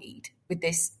annoyed with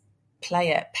this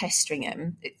player pestering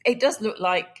him. It does look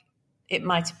like it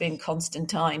might have been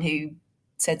Constantine who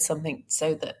said something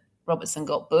so that Robertson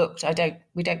got booked.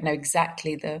 We don't know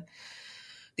exactly the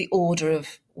order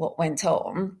of what went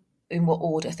on, in what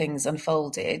order things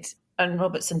unfolded. And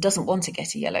Robertson doesn't want to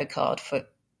get a yellow card for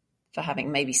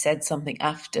having maybe said something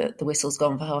after the whistle's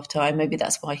gone for half-time. Maybe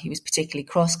that's why he was particularly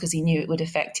cross, because he knew it would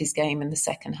affect his game in the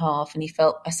second half, and he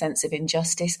felt a sense of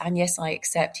injustice. And yes, I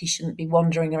accept he shouldn't be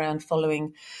wandering around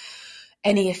following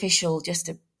any official just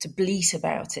to bleat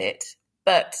about it.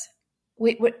 But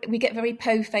we get very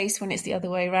po-faced when it's the other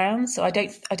way around. So I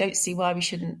don't see why we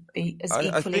shouldn't be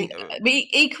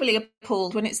equally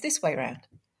appalled when it's this way around.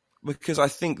 Because I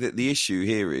think that the issue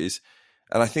here is,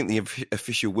 and I think the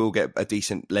official will get a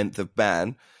decent length of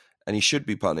ban, and he should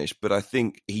be punished. But I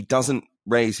think he doesn't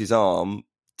raise his arm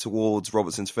towards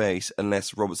Robertson's face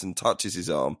unless Robertson touches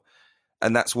his arm.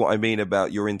 And that's what I mean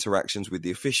about your interactions with the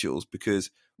officials,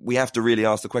 because we have to really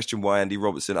ask the question why Andy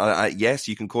Robertson, yes,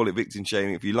 you can call it victim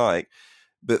shaming if you like,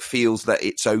 but feels that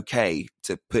it's okay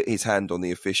to put his hand on the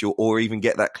official or even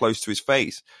get that close to his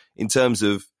face in terms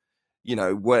of,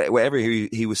 whatever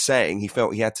he was saying, he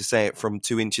felt he had to say it from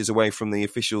 2 inches away from the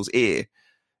official's ear.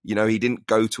 He didn't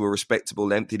go to a respectable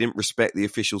length. He didn't respect the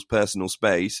official's personal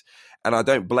space. And I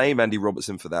don't blame Andy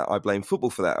Robertson for that. I blame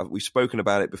football for that. We've spoken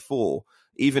about it before.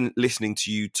 Even listening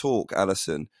to you talk,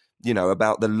 Alison,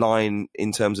 about the line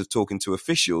in terms of talking to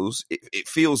officials, it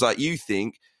feels like you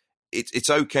think it's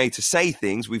okay to say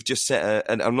things. We've just set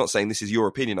and I'm not saying this is your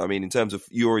opinion. I mean, in terms of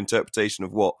your interpretation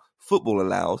of what football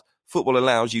allows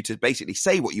you to basically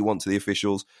say what you want to the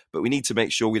officials, but we need to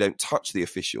make sure we don't touch the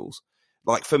officials.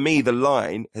 Like, for me, the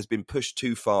line has been pushed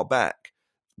too far back,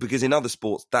 because in other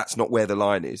sports, that's not where the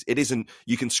line is. It isn't,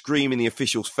 you can scream in the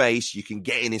official's face, you can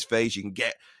get in his face, you can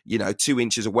get, 2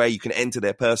 inches away, you can enter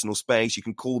their personal space, you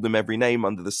can call them every name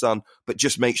under the sun, but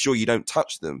just make sure you don't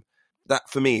touch them. That,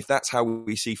 for me, if that's how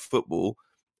we see football,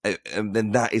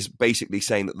 then that is basically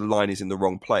saying that the line is in the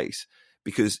wrong place,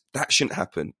 because that shouldn't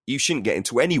happen. You shouldn't get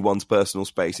into anyone's personal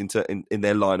space in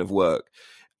their line of work.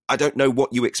 I don't know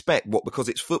what you expect. Because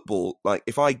it's football. Like,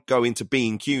 if I go into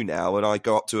B&Q now and I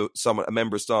go up to a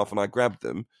member of staff and I grab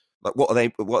them, Like, what are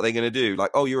they going to do?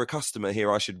 Like, oh, you're a customer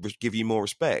here, I should give you more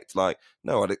respect. Like,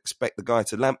 no, I'd expect the guy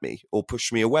to lamp me or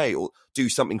push me away or do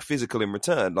something physical in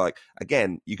return. Like,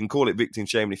 again, you can call it victim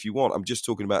shaming if you want. I'm just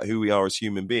talking about who we are as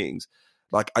human beings.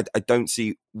 Like, I don't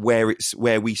see where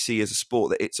we see as a sport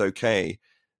that it's okay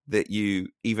that you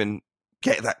even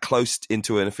get that close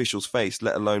into an official's face,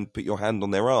 let alone put your hand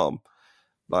on their arm.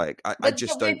 Like, I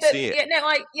just don't see it.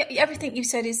 Everything you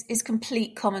said is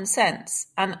complete common sense.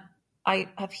 And I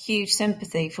have huge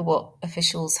sympathy for what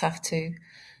officials have to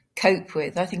cope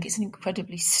with. I think it's an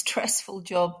incredibly stressful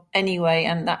job anyway,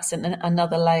 and that's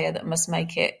another layer that must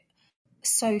make it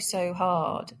so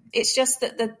hard. It's just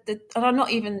that and I'm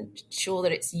not even sure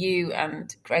that it's you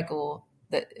and Gregor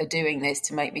that are doing this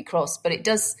to make me cross, but it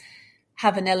does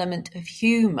have an element of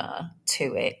humour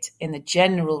to it in the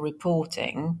general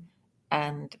reporting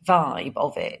and vibe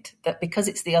of it, that because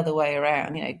it's the other way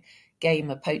around,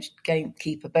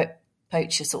 gamekeeper,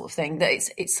 poacher sort of thing, that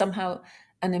it's somehow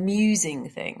an amusing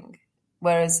thing.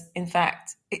 Whereas, in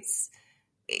fact, it's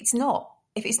not.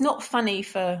 If it's not funny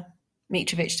for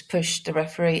Mitrovic to push the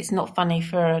referee, it's not funny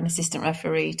for an assistant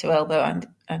referee to elbow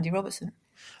Andy Robertson.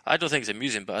 I don't think it's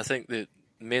amusing, but I think the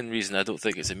main reason I don't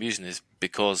think it's amusing is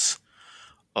because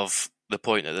of the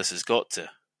point that this has got to.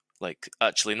 Like,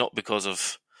 actually, not because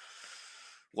of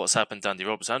what's happened to Andy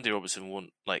Robertson. Andy Robertson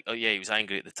won't, he was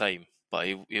angry at the time, but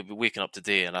he'll be waking up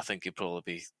today and I think he'd probably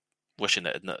be wishing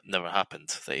it had never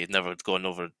happened, that he'd never gone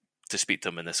over to speak to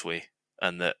him in this way.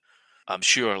 And that I'm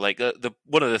sure,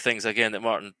 one of the things, again, that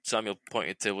Martin Samuel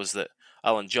pointed to was that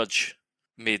Alan Judge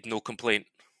made no complaint.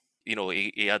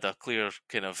 He had a clear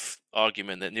kind of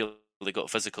argument that nearly got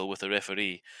physical with the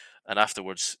referee, and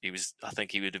afterwards I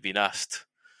think he would have been asked,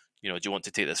 do you want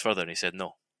to take this further? And he said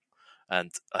no.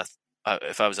 And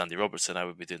if I was Andy Robertson, I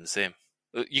would be doing the same.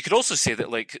 You could also say that,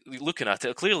 looking at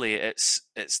it, clearly it's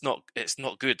not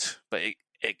good, but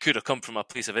it could have come from a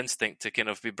place of instinct to kind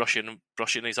of be brushing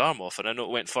his arm off. And I know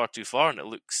it went far too far, and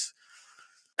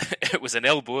it was an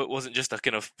elbow. It wasn't just a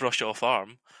kind of brush off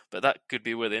arm, but that could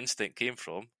be where the instinct came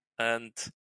from. And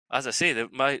as I say,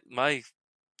 my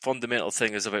fundamental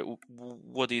thing is about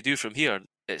what do you do from here?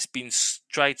 It's been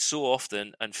tried so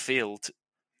often and failed,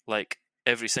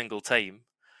 every single time,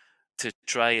 to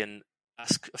try and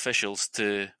ask officials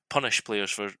to punish players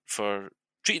for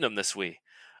treating them this way,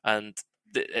 and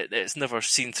it's never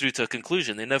seen through to a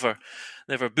conclusion. They never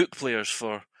book players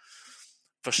for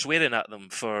swearing at them,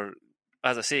 for,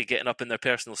 as I say, getting up in their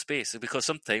personal space, because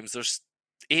sometimes there's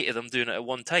 8 of them doing it at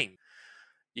one time.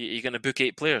 You're going to book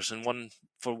 8 players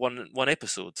for one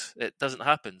episode. It doesn't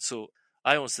happen. So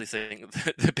I honestly think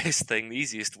the best thing, the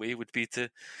easiest way, would be to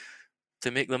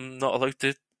make them not allowed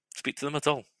to speak to them at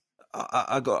all.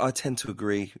 I tend to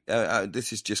agree.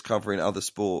 This is just covering other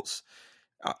sports.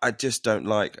 I just don't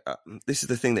like. This is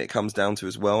the thing that it comes down to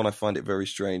as well, and I find it very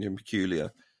strange and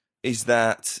peculiar. Is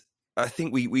that I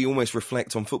think we almost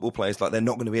reflect on football players like they're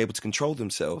not going to be able to control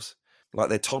themselves, like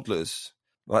they're toddlers,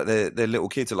 like they're little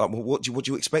kids. Are like, well, what do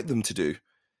you expect them to do?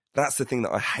 That's the thing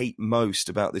that I hate most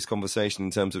about this conversation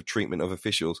in terms of treatment of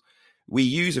officials. We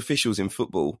use officials in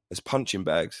football as punching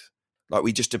bags. Like,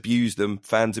 we just abuse them.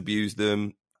 Fans abuse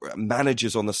them.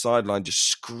 Managers on the sideline just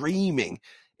screaming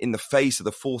in the face of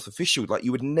the fourth official. Like,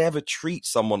 you would never treat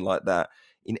someone like that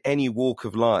in any walk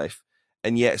of life.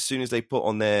 And yet, as soon as they put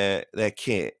on their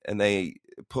kit and they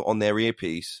put on their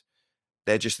earpiece,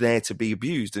 they're just there to be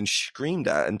abused and screamed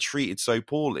at and treated so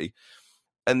poorly.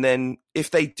 And then if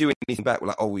they do anything back, we're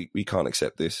like, oh, we can't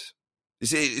accept this.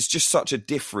 It's just such a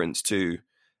difference to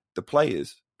the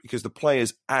players, because the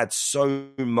players add so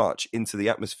much into the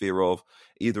atmosphere of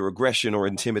either aggression or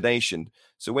intimidation.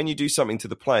 So when you do something to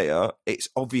the player, it's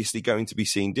obviously going to be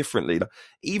seen differently.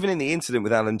 Even in the incident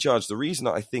with Alan Judge, the reason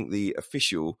that I think the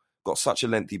official got such a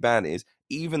lengthy ban is,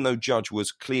 even though Judge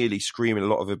was clearly screaming a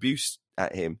lot of abuse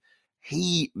at him,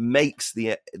 he makes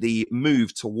the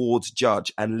move towards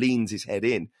Judge and leans his head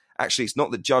in. Actually, it's not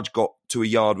that Judge got to a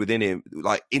yard within him,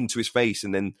 like into his face,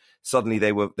 and then suddenly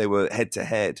they were head to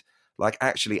head. Like,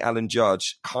 actually, Alan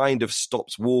Judge kind of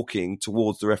stops walking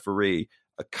towards the referee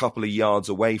a couple of yards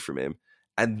away from him,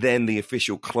 and then the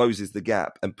official closes the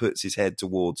gap and puts his head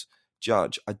towards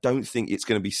Judge. I don't think it's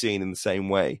going to be seen in the same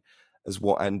way as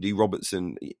what Andy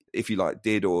Robertson, if you like,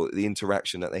 did, or the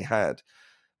interaction that they had.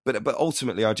 But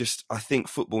ultimately, I think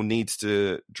football needs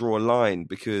to draw a line,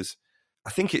 because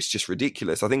I think it's just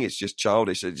ridiculous. I think it's just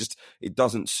childish. It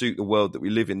doesn't suit the world that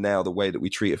we live in now, the way that we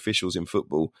treat officials in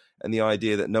football, and the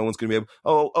idea that no one's going to be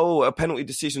able, a penalty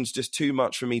decision's just too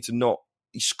much for me to not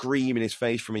scream in his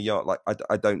face from a yard. Like,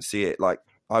 I don't see it. Like,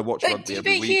 I watch rugby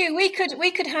every week. Hugh,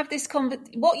 we could have this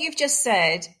what you've just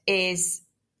said is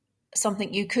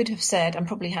something you could have said, and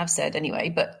probably have said anyway,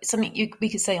 but something we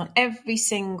could say on every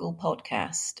single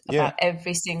podcast about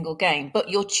every single game. But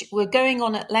we're going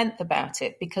on at length about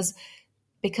it because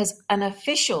an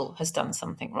official has done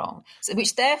something wrong, so,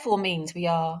 which therefore means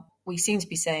we seem to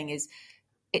be saying is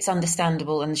it's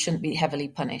understandable and shouldn't be heavily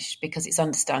punished because it's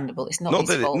understandable. It's not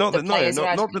his fault. The players are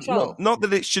out of control. Not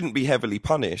that it shouldn't be heavily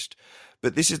punished,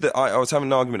 but this is I was having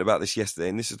an argument about this yesterday,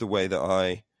 and this is the way that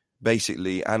I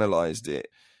basically analysed it.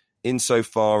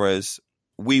 Insofar as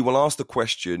we will ask the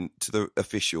question to the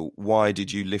official, why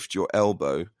did you lift your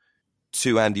elbow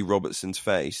to Andy Robertson's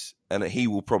face? And he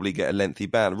will probably get a lengthy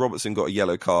ban. Robertson got a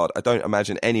yellow card. I don't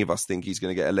imagine any of us think he's going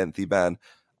to get a lengthy ban.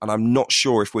 And I'm not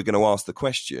sure if we're going to ask the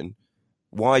question,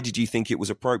 why did you think it was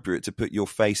appropriate to put your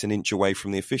face an inch away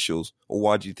from the officials? Or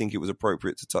why do you think it was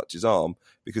appropriate to touch his arm?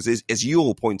 Because as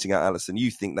you're pointing out, Alison,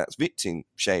 you think that's victim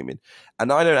shaming.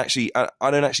 And I don't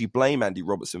actually blame Andy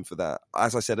Robertson for that.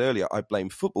 As I said earlier, I blame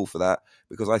football for that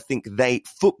because I think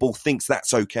football thinks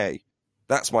that's okay.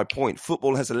 That's my point.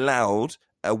 Football has allowed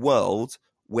a world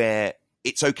where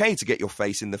it's okay to get your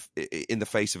face in the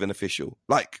face of an official,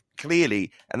 like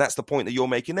clearly, and that's the point that you're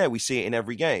making there. We see it in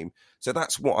every game, so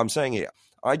that's what I'm saying here.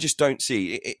 I just don't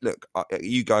see it. Look,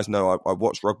 you guys know I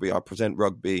watch rugby, I present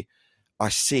rugby. I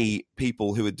see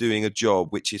people who are doing a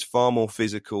job which is far more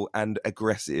physical and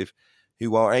aggressive,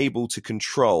 who are able to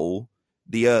control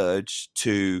the urge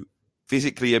to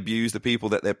physically abuse the people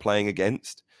that they're playing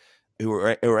against, who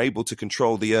are able to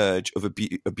control the urge of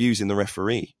abusing the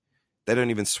referee. They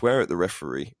don't even swear at the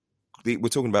referee. We're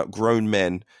talking about grown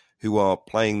men who are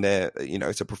playing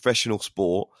it's a professional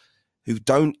sport, who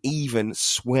don't even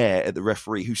swear at the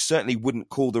referee, who certainly wouldn't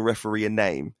call the referee a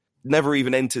name, never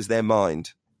even enters their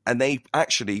mind. And they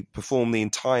actually perform the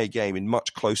entire game in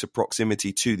much closer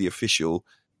proximity to the official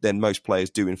than most players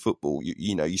do in football.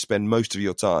 You spend most of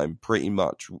your time, pretty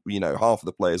much, half of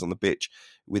the players on the pitch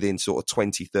within sort of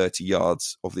 20, 30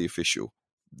 yards of the official.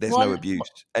 There's no abuse.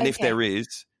 And if there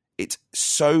is, it's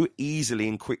so easily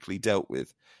and quickly dealt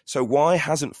with. So why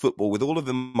hasn't football, with all of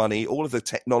the money, all of the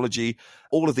technology,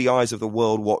 all of the eyes of the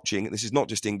world watching, this is not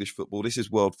just English football, this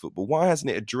is world football, why hasn't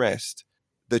it addressed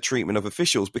the treatment of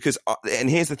officials? Because, and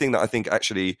here's the thing that I think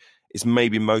actually is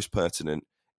maybe most pertinent,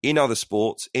 in other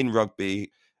sports, in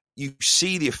rugby, you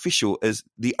see the official as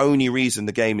the only reason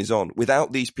the game is on.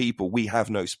 Without these people, we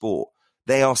have no sport.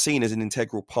 They are seen as an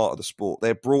integral part of the sport.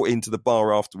 They're brought into the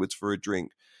bar afterwards for a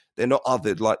drink. They're not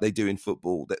othered like they do in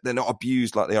football. They're not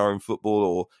abused like they are in football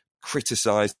or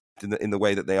criticised in the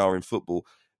way that they are in football.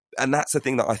 And that's the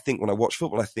thing that I think when I watch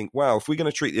football, I think, wow, if we're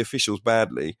going to treat the officials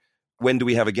badly, when do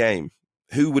we have a game?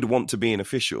 Who would want to be an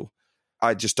official?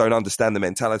 I just don't understand the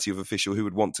mentality of official who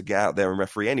would want to get out there and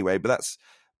referee anyway, but that's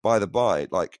by the by.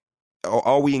 Like,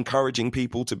 are we encouraging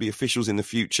people to be officials in the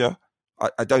future?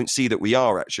 I don't see that we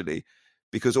are, actually,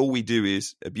 because all we do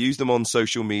is abuse them on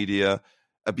social media,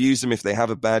 abuse them if they have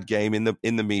a bad game in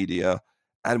the media,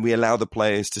 and we allow the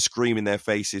players to scream in their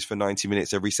faces for 90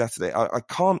 minutes every Saturday. I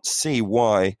can't see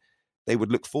why they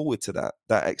would look forward to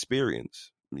that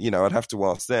experience. I'd have to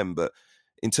ask them, but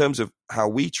in terms of how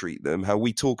we treat them, how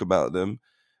we talk about them,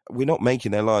 we're not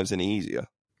making their lives any easier.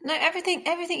 No, everything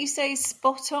you say is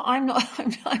spot on.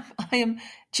 I am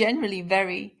generally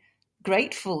very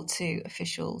grateful to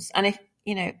officials, and if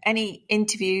any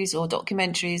interviews or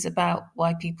documentaries about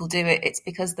why people do it, it's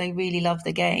because they really love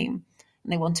the game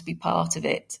and they want to be part of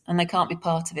it, and they can't be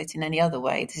part of it in any other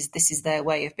way. This is their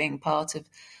way of being part of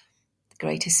the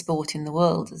greatest sport in the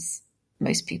world, as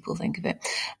most people think of it.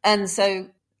 And so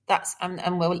that's and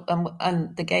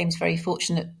the game's very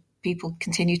fortunate people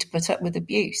continue to put up with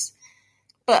abuse.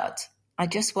 But I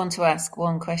just want to ask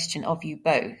one question of you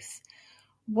both.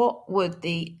 What would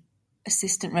the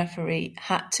assistant referee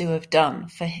had to have done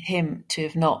for him to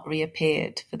have not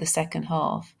reappeared for the second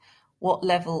half? What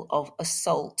level of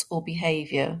assault or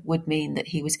behaviour would mean that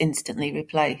he was instantly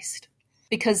replaced?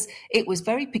 Because it was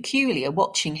very peculiar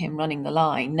watching him running the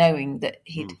line, knowing that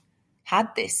he'd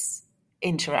had this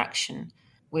interaction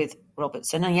with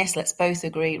Robertson. And yes, let's both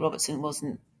agree Robertson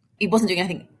wasn't doing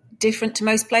anything different to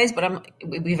most players, but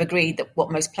we've agreed that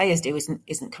what most players do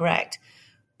isn't correct.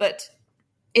 But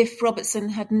if Robertson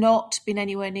had not been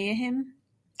anywhere near him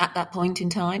at that point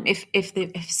in time, if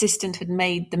the assistant had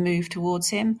made the move towards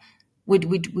him, would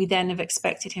we then have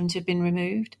expected him to have been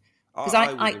removed? Because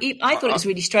I thought it was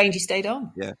really strange he stayed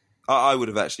on. Yeah, I would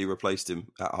have actually replaced him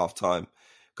at half time,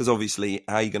 because obviously,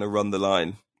 how are you going to run the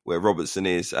line where Robertson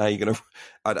is? How are you going to?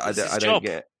 I don't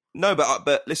get. No,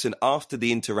 but listen, after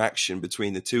the interaction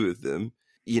between the two of them,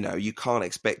 you can't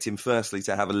expect him firstly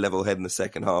to have a level head in the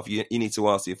second half. You need to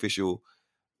ask the official,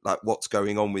 like what's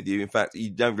going on with you. In fact, you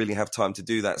don't really have time to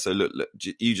do that. So look,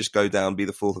 you just go down, be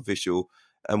the fourth official,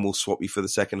 and we'll swap you for the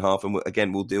second half. And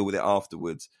we'll deal with it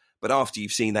afterwards. But after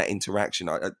you've seen that interaction,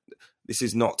 this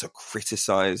is not to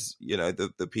criticise,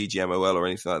 the PGMOL or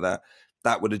anything like that.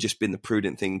 That would have just been the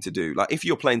prudent thing to do. Like if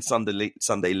you're playing Sunday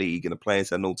League and a player's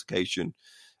had an altercation,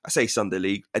 I say Sunday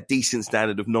League, a decent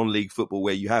standard of non-league football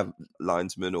where you have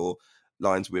linesmen or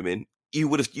lineswomen, you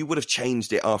would have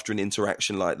changed it after an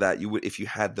interaction like that. You would, if you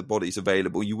had the bodies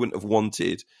available, you wouldn't have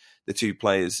wanted the two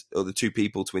players or the two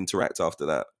people to interact after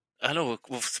that. I know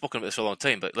we've spoken about this for a long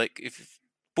time, but like if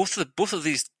both of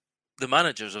these, the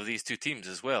managers of these two teams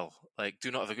as well, like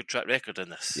do not have a good track record in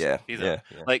this either.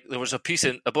 Yeah. Like there was a piece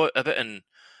a bit in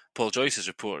Paul Joyce's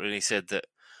report, and he said that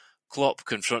Klopp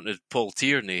confronted Paul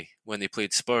Tierney when they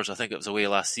played Spurs, I think it was away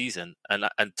last season, and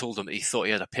told him that he thought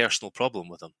he had a personal problem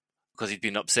with him because he'd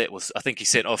been upset with, I think he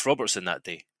sent off Robertson that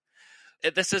day.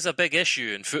 This is a big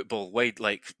issue in football,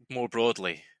 more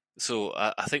broadly. So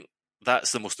I think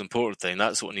that's the most important thing.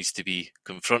 That's what needs to be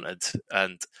confronted,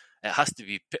 and it has to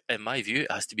be, in my view,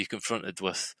 it has to be confronted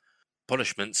with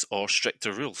punishments or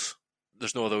stricter rules.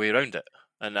 There's no other way around it.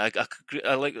 And I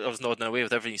was nodding away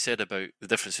with everything you said about the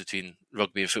difference between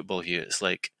rugby and football here.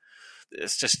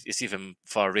 It's even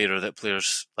far rarer that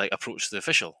players approach the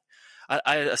official.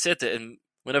 I said that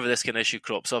whenever this kind of issue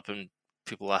crops up and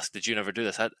people ask, did you never do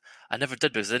this? I never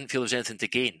did, because I didn't feel there was anything to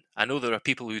gain. I know there are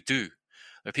people who do.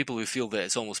 There are people who feel that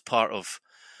it's almost part of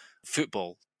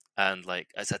football and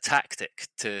as a tactic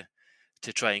to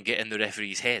try and get in the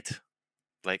referee's head.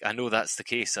 I know that's the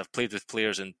case. I've played with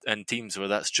players and teams where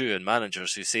that's true, and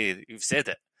managers who've said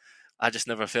it. I just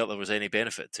never felt there was any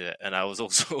benefit to it, and I was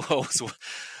also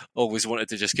always wanted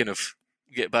to just kind of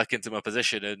get back into my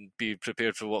position and be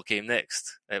prepared for what came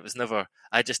next.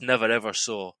 I just never ever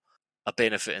saw a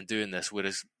benefit in doing this.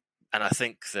 And I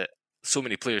think that so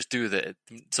many players do that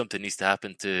something needs to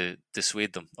happen to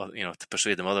dissuade them, to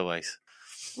persuade them otherwise.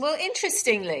 Well,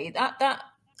 interestingly, that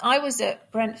I was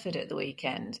at Brentford at the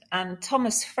weekend, and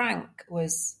Thomas Frank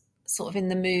was sort of in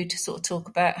the mood to sort of talk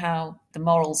about how the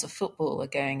morals of football are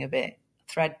going a bit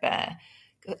threadbare.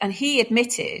 And he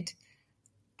admitted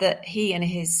that he and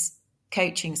his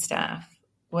coaching staff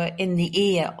were in the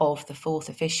ear of the fourth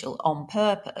official on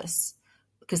purpose,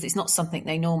 because it's not something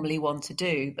they normally want to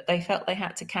do, but they felt they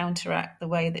had to counteract the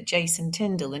way that Jason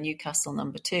Tindall, the Newcastle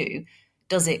number 2,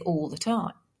 does it all the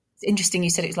time. It's interesting you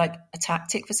said it was like a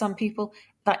tactic for some people.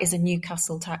 That is a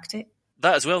Newcastle tactic.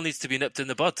 That as well needs to be nipped in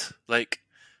the bud.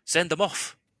 Send them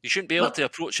off. You shouldn't be able to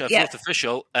approach a fourth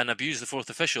official and abuse the fourth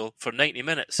official for 90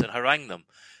 minutes and harangue them.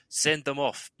 Send them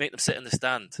off. Make them sit in the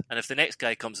stand. And if the next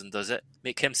guy comes and does it,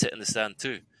 make him sit in the stand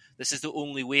too. This is the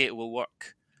only way it will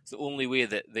work. It's the only way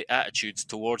that the attitudes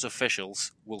towards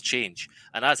officials will change.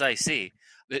 And as I say,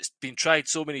 it's been tried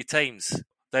so many times.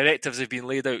 Directives have been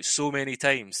laid out so many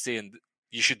times saying,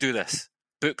 you should do this.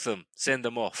 Book them. Send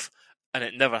them off. And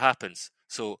it never happens.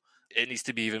 So it needs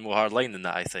to be even more hardline than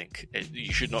that, I think.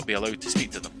 You should not be allowed to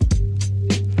speak to them.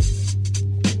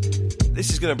 This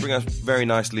is going to bring us very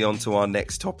nicely on to our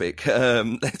next topic.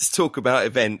 Let's talk about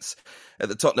events at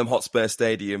the Tottenham Hotspur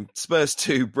Stadium. Spurs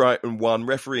 2, Brighton 1.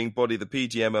 Refereeing body, the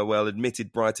PGMOL,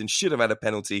 admitted Brighton should have had a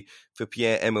penalty for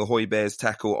Pierre-Emile Højbjerg's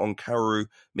tackle on Kaoru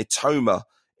Mitoma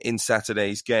in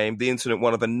Saturday's game. The incident,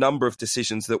 one of a number of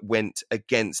decisions that went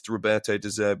against Roberto De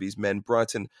Zerbi's men.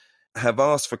 Brighton have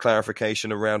asked for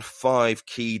clarification around 5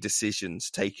 key decisions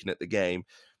taken at the game,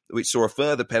 which saw a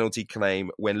further penalty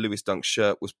claim when Lewis Dunk's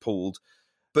shirt was pulled,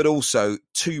 but also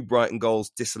 2 Brighton goals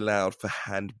disallowed for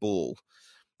handball.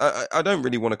 I don't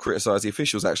really want to criticise the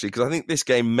officials, actually, because I think this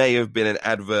game may have been an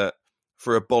advert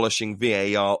for abolishing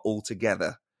VAR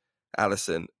altogether.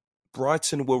 Alison,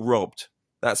 Brighton were robbed.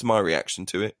 That's my reaction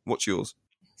to it. What's yours?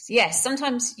 Yes,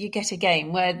 sometimes you get a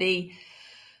game where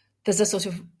there's a sort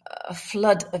of a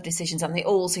flood of decisions and they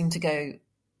all seem to go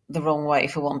the wrong way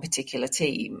for one particular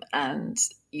team. And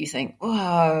you think,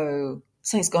 whoa,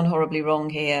 something's gone horribly wrong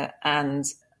here. And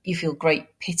you feel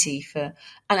great pity and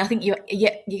I think you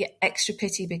get extra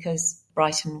pity because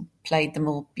Brighton played the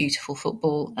more beautiful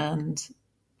football and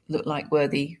looked like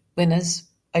worthy winners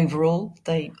overall.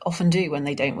 They often do when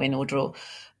they don't win or draw.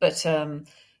 But I'm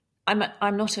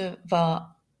not a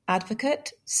VAR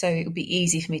advocate, so it would be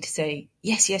easy for me to say,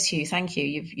 yes, Hugh, thank you.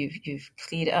 You've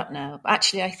cleared it up now. But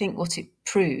actually, I think what it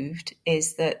proved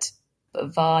is that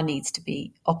VAR needs to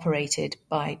be operated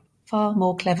by far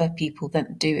more clever people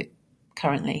than do it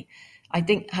currently. I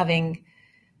think having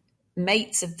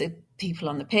mates of the people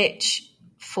on the pitch,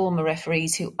 former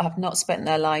referees who have not spent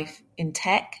their life in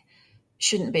tech,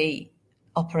 shouldn't be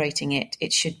operating it.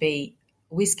 It should be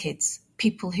whiz kids,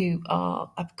 people who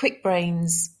have quick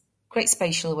brains, great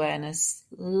spatial awareness,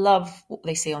 love what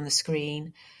they see on the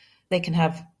screen. They can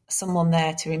have someone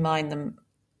there to remind them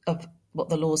of what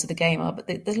the laws of the game are. But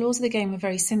the laws of the game are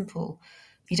very simple.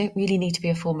 You don't really need to be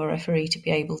a former referee to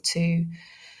be able to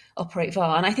operate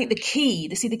VAR. And I think the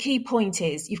key point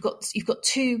is you've got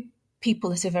two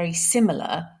people that are very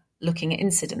similar looking at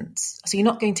incidents. So you're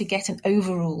not going to get an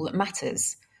overrule that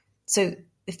matters. So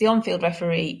if the on-field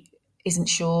referee isn't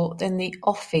sure, then the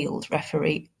off-field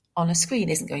referee on a screen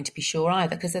isn't going to be sure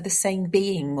either, because they're the same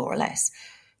being, more or less.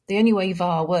 The only way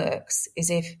VAR works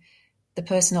is if the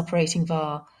person operating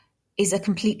VAR is a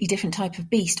completely different type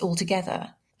of beast altogether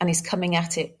and is coming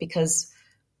at it because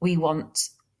we want,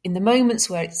 in the moments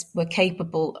where we're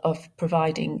capable of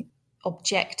providing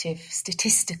objective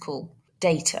statistical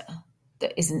data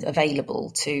that isn't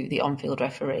available to the on-field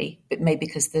referee, but maybe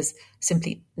because there's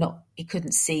simply not, he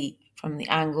couldn't see from the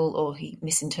angle or he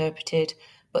misinterpreted,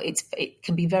 but it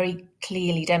can be very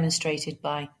clearly demonstrated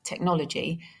by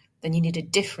technology, then you need a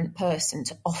different person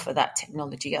to offer that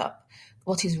technology up.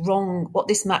 What is wrong, what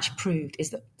this match proved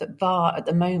is that VAR at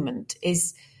the moment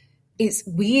is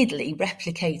weirdly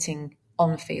replicating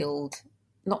on-field,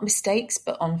 not mistakes,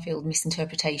 but on-field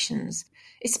misinterpretations.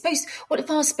 What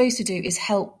VAR is supposed to do is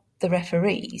help the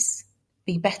referees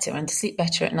be better and to sleep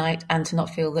better at night and to not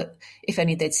feel that if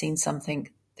only they'd seen something,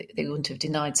 they wouldn't have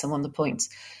denied someone the points.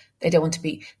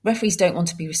 Referees don't want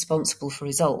to be responsible for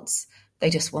results. They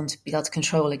just want to be able to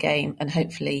control a game and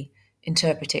hopefully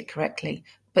interpret it correctly.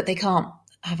 But they can't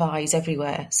have eyes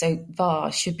everywhere. So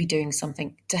VAR should be doing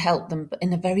something to help them, but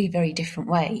in a very, very different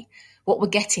way. What we're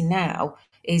getting now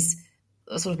is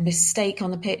a sort of mistake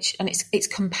on the pitch, and it's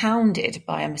compounded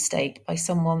by a mistake by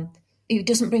someone who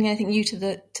doesn't bring anything new to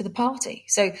the party.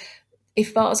 So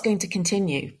if VAR is going to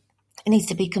continue, it needs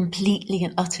to be completely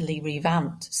and utterly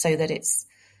revamped so that it's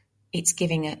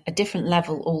giving a different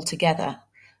level altogether.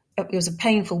 It was a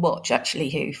painful watch, actually,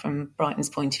 Hugh, from Brighton's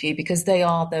point of view, because they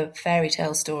are the fairy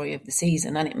tale story of the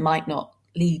season, and it might not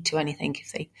lead to anything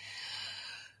if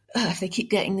they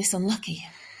keep getting this unlucky.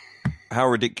 How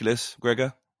ridiculous,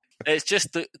 Gregor? It's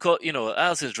just that,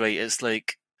 Alison's right. It's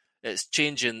like it's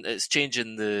changing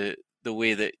the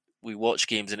way that we watch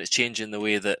games, and it's changing the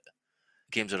way that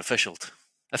games are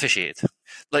officiated.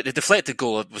 Like the deflected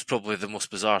goal was probably the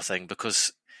most bizarre thing,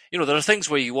 because there are things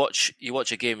where you watch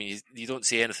a game and you don't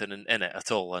see anything in it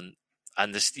at all, and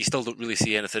you still don't really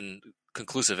see anything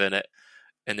conclusive in it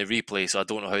in the replay. So I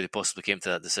don't know how they possibly came to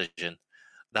that decision.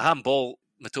 The handball,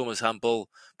 Mitoma's handball,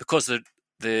 because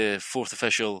the fourth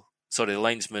official, the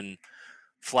linesman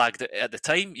flagged it at the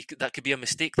time, that could be a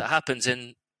mistake that happens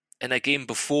in a game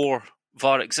before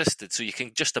VAR existed. So you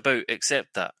can just about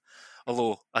accept that.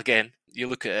 Although, again, you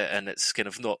look at it and it's kind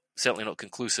of certainly not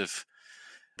conclusive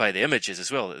by the images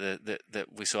as well that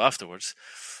we saw afterwards.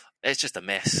 It's just a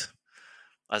mess.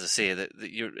 As I say,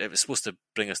 it was supposed to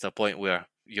bring us to a point where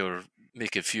you're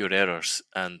making fewer errors,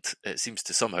 and it seems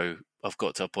to somehow have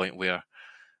got to a point where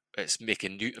it's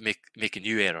making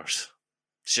new errors.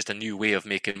 It's just a new way of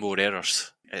making more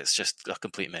errors. It's just a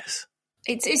complete mess.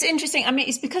 It's interesting. I mean,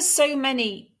 it's because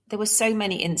there were so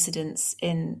many incidents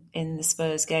in the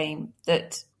Spurs game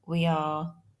that we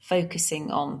are focusing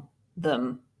on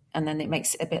them, and then it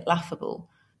makes it a bit laughable.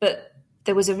 But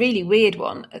there was a really weird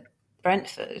one at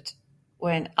Brentford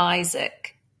when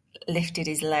Isaac lifted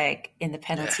his leg in the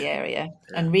penalty area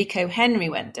and Rico Henry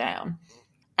went down.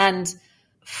 And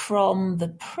from the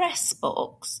press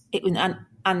box,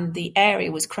 and the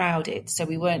area was crowded, so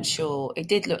we weren't sure.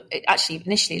 It actually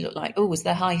initially looked like, was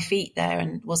there high feet there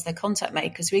and was there contact made?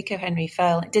 Because Rico Henry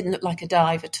fell. It didn't look like a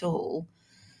dive at all.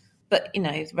 But,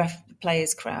 the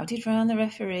players crowded around the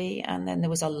referee, and then there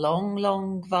was a long,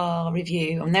 long VAR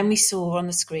review. And then we saw on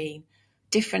the screen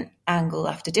different angle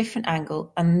after different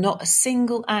angle, and not a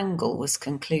single angle was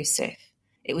conclusive.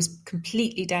 It was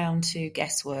completely down to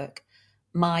guesswork.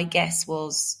 My guess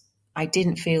was I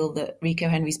didn't feel that Rico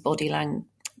Henry's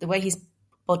the way his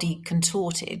body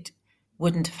contorted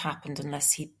wouldn't have happened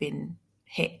unless he'd been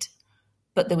hit.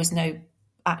 But there was no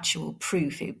actual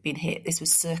proof he'd been hit. This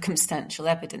was circumstantial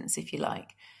evidence, if you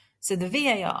like. So the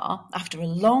VAR, after a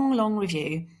long, long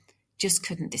review, just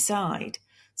couldn't decide.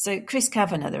 So Chris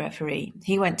Kavanagh, the referee,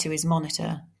 he went to his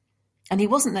monitor, and he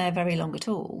wasn't there very long at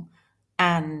all,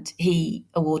 and he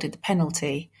awarded the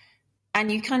penalty.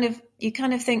 And you kind of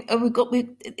think,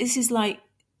 this is like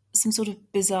some sort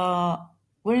of bizarre,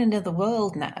 we're in another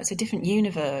world now. It's a different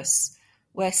universe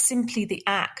where simply the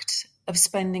act of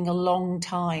spending a long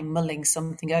time mulling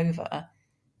something over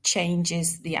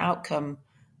changes the outcome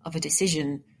of a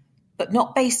decision, but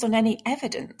not based on any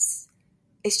evidence.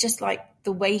 It's just like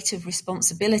the weight of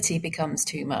responsibility becomes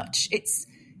too much.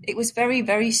 It was very,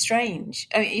 very strange.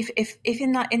 I mean, if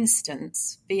in that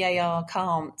instance VAR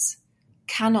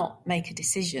cannot make a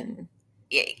decision,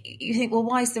 you think, well,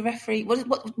 why is the referee?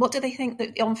 What do they think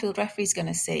that the on-field referee is going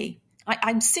to see?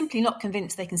 I'm simply not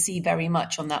convinced they can see very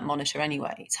much on that monitor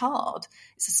anyway. It's hard.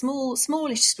 It's a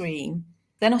smallish screen.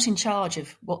 They're not in charge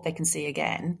of what they can see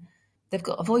again. They've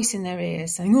got a voice in their ear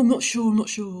saying, "Oh, I'm not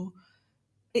sure."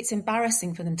 It's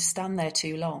embarrassing for them to stand there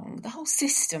too long. The whole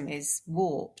system is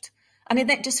warped. And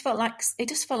it just felt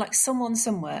like someone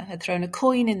somewhere had thrown a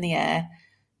coin in the air,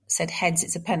 said heads,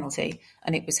 it's a penalty,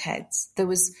 and it was heads.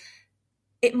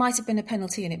 It might have been a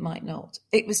penalty and it might not.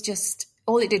 It was just,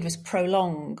 all it did was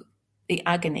prolong the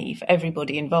agony for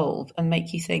everybody involved and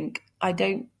make you think, I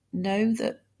don't know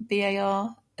that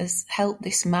VAR has helped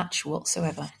this match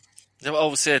whatsoever. I've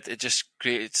always said it just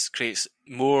creates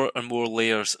more and more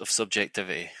layers of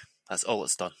subjectivity. That's all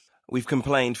it's done. We've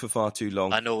complained for far too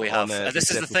long. I know we have. And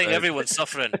this is the thing, everyone's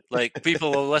suffering. Like,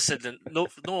 people will listen and no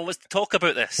one wants to talk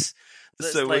about this.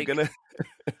 So we're gonna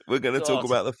talk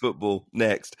about the football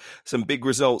next. Some big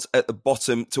results at the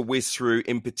bottom to whiz through.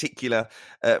 In particular,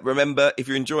 remember, if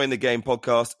you're enjoying the Game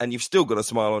podcast and you've still got a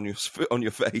smile on your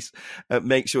face,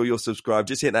 make sure you're subscribed.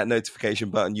 Just hit that notification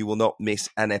button. You will not miss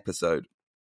an episode.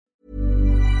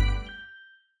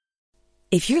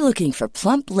 If you're looking for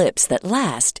plump lips that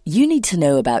last, you need to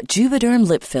know about Juvederm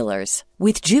lip fillers.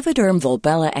 With Juvederm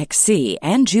Volbella XC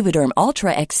and Juvederm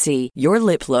Ultra XC, your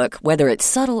lip look, whether it's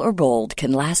subtle or bold,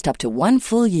 can last up to 1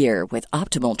 full year with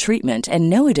optimal treatment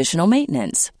and no additional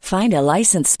maintenance. Find a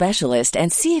licensed specialist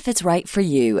and see if it's right for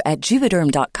you at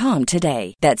Juvederm.com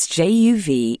today. That's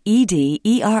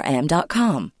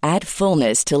JUVEDERM.com. Add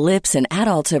fullness to lips in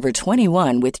adults over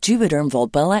 21 with Juvederm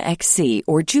Volbella XC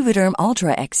or Juvederm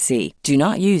Ultra XC. Do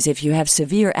not use if you have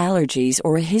severe allergies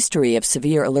or a history of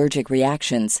severe allergic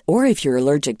reactions, or if you're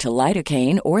allergic to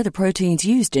lidocaine or the proteins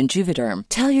used in Juvederm.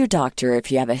 Tell your doctor if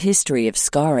you have a history of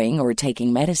scarring or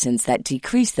taking medicines that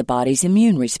decrease the body's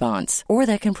immune response or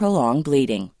that can prolong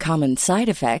bleeding. Common side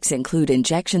effects include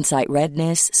injection site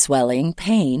redness, swelling,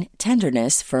 pain,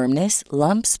 tenderness, firmness,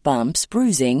 lumps, bumps,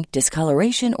 bruising,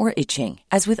 discoloration, or itching.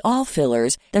 As with all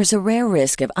fillers, there's a rare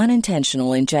risk of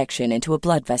unintentional injection into a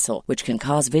blood vessel, which can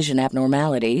cause vision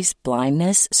abnormalities,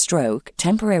 blindness, stroke,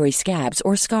 temporary scabs,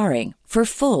 or scarring. For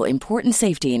full, important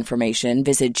safety information,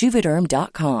 visit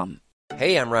Juvederm.com.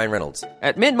 Hey, I'm Ryan Reynolds.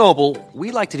 At Mint Mobile,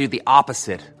 we like to do the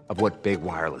opposite of what Big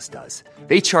Wireless does.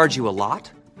 They charge you a lot,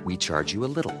 we charge you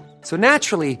a little. So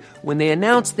naturally, when they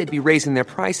announced they'd be raising their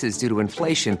prices due to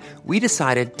inflation, we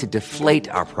decided to deflate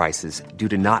our prices due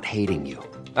to not hating you.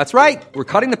 That's right. We're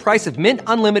cutting the price of Mint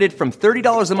Unlimited from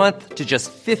 $30 a month to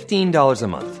just $15 a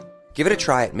month. Give it a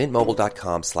try at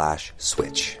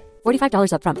mintmobile.com/switch.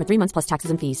 $45 up front for 3 months plus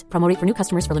taxes and fees. Promo rate for new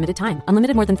customers for limited time.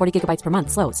 Unlimited more than 40 gigabytes per month.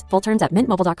 Slows full terms at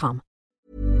mintmobile.com.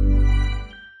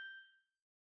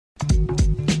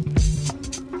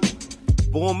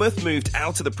 Bournemouth moved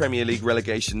out of the Premier League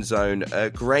relegation zone. A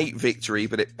great victory,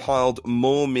 but it piled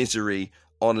more misery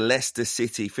on Leicester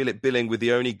City. Philip Billing with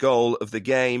the only goal of the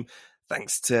game,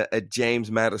 thanks to a James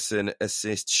Maddison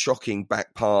assist. Shocking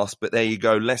back pass, but there you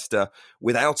go. Leicester,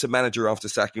 without a manager after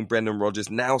sacking Brendan Rodgers,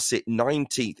 now sit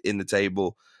 19th in the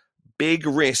table. Big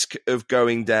risk of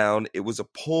going down. It was a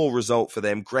poor result for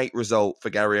them. Great result for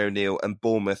Gary O'Neill and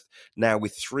Bournemouth, now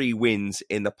with 3 wins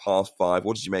in the past 5.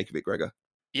 What did you make of it, Gregor?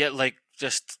 Yeah,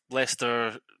 just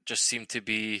Leicester just seemed to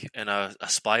be in a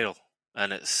spiral,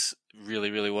 and it's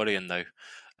really, really worrying now.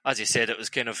 As you said, it was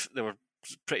there were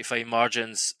pretty fine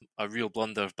margins, a real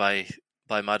blunder by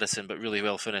Maddison, but really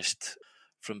well finished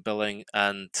from Billing,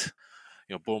 and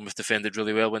Bournemouth defended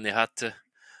really well when they had to.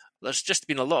 There's just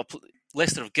been a lot of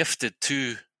Leicester have gifted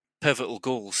 2 pivotal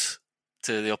goals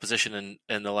to the opposition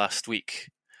in the last week.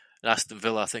 In Aston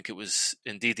Villa, I think it was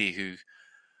Ndidi who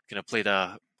played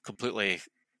a completely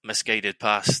misguided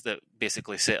pass that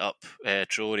basically set up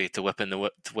Traore to whip in the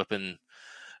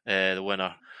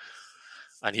winner.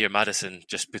 And here Maddison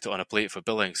just put it on a plate for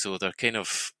Billing, so they're kind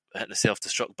of hitting the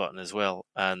self-destruct button as well.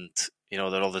 And they're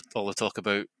all the talk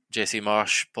about Jesse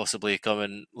Marsch possibly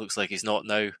coming. Looks like he's not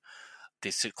now.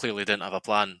 They clearly didn't have a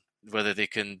plan whether they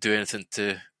can do anything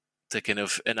to kind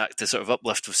of enact the sort of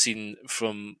uplift we've seen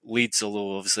from Leeds.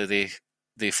 Although obviously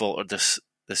they faltered this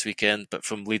weekend, but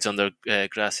from Leeds under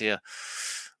Gracia,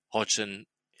 Hodgson,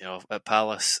 at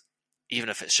Palace, even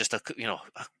if it's just a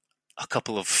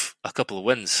couple of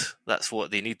wins, that's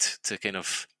what they need to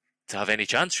have any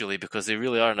chance, really, because they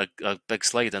really are in a big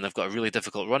slide and they've got a really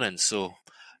difficult run in. So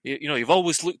you've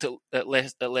always looked at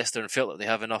Leicester and felt that they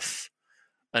have enough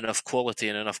quality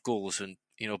and enough goals, and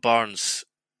Barnes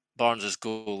Barnes'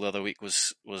 goal the other week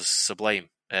was sublime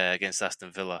against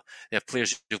Aston Villa. They have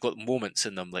players who've got moments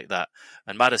in them like that,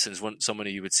 and Maddison's someone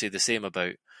who you would say the same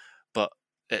about. But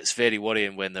it's very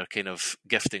worrying when they're kind of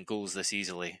gifting goals this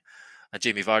easily. And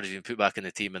Jamie Vardy's been put back in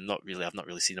the team, and I've not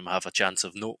really seen him have a chance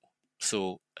of note.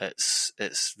 So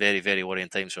it's very, very worrying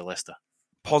times for Leicester.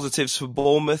 Positives for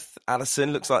Bournemouth,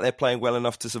 Alison. Looks like they're playing well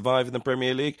enough to survive in the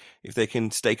Premier League if they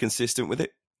can stay consistent with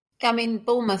it. I mean,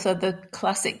 Bournemouth are the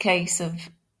classic case of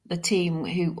the team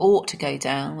who ought to go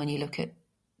down when you look at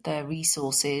their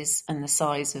resources and the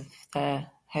size of their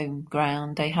home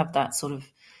ground. They have that sort of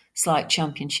slight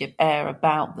championship air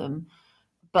about them.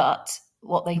 But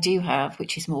what they do have,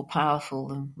 which is more powerful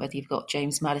than whether you've got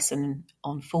James Maddison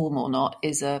on form or not,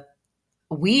 is a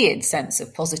weird sense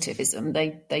of positivism.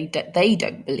 They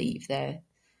don't believe they're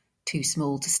too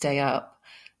small to stay up.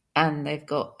 And they've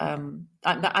got...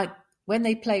 when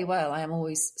they play well, I am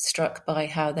always struck by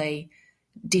how they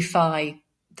defy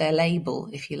their label,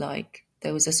 if you like.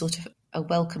 There was a sort of a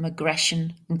welcome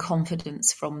aggression and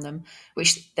confidence from them,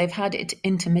 which they've had it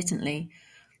intermittently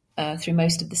through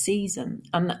most of the season.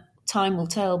 And time will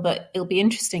tell, but it'll be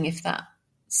interesting if that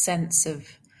sense of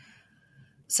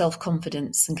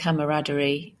self-confidence and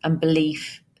camaraderie and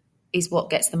belief is what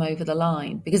gets them over the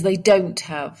line. Because they don't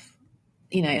have,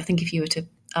 I think if you were to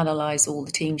analyse all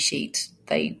the team sheet,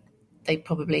 they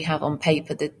probably have on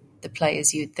paper the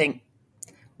players you'd think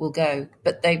will go,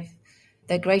 but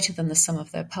they're greater than the sum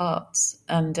of their parts.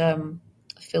 And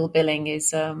Phil Billing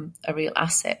is a real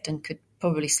asset and could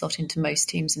probably slot into most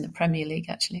teams in the Premier League,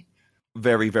 actually.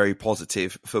 Very, very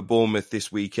positive for Bournemouth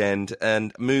this weekend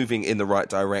and moving in the right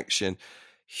direction.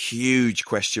 Huge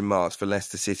question marks for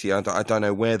Leicester City. I don't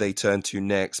know where they turn to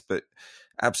next, but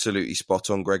absolutely spot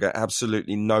on, Gregor.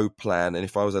 Absolutely no plan. And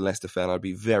if I was a Leicester fan, I'd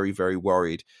be very, very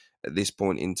worried at this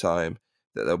point in time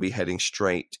that they'll be heading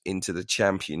straight into the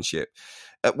Championship.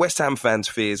 West Ham fans'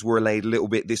 fears were allayed a little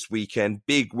bit this weekend.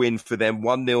 Big win for them,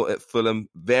 1-0 at Fulham.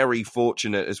 Very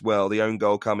fortunate as well. The own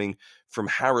goal coming from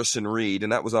Harrison Reed,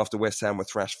 and that was after West Ham were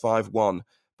thrashed 5-1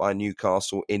 by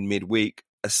Newcastle in midweek.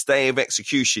 A stay of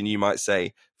execution, you might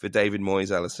say, for David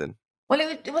Moyes, Alison. Well,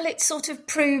 it sort of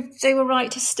proved they were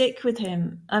right to stick with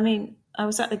him. I mean, I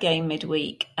was at the game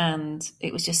midweek, and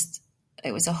it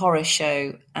was a horror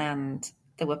show, and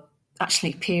there were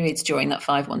actually periods during that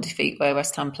 5-1 defeat where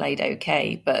West Ham played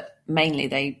okay, but mainly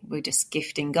they were just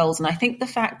gifting goals. And I think the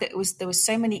fact that there was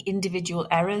so many individual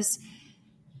errors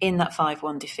in that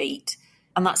 5-1 defeat,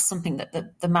 and that's something that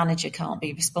the manager can't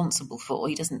be responsible for.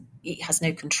 He has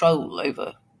no control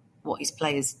over what his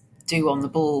players do on the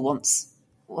ball once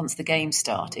the game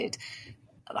started.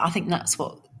 I think that's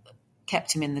what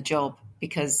kept him in the job,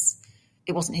 because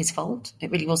it wasn't his fault.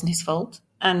 It really wasn't his fault.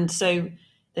 And so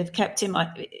they've kept him.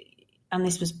 And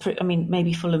this was,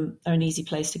 maybe Fulham are an easy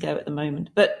place to go at the moment.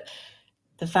 But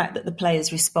the fact that the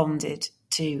players responded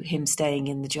to him staying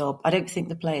in the job, I don't think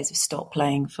the players have stopped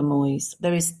playing for Moyes.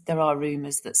 There are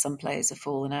rumours that some players have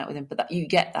fallen out with him, but you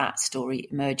get that story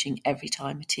emerging every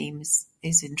time a team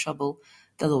is in trouble.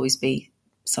 There'll always be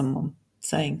someone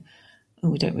saying,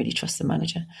 we don't really trust the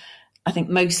manager. I think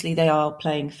mostly they are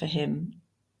playing for him.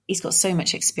 He's got so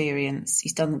much experience.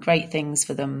 He's done great things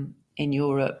for them in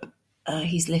Europe.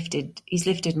 He's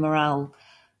lifted morale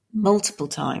multiple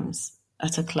times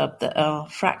at a club that are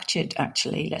fractured,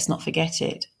 actually. Let's not forget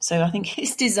it. So I think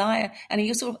his desire, and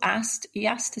he sort of asked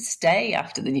to stay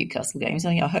after the Newcastle game. So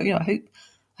I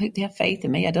hope they have faith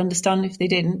in me. I'd understand if they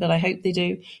didn't, but I hope they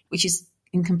do, which is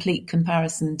in complete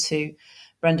comparison to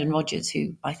Brendan Rodgers,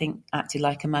 who I think acted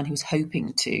like a man who was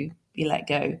hoping to be let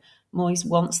go. Moyes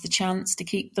wants the chance to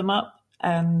keep them up,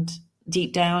 and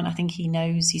deep down, I think he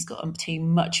knows he's got a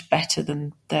team much better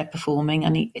than they're performing,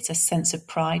 and it's a sense of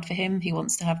pride for him. He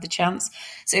wants to have the chance.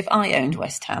 So if I owned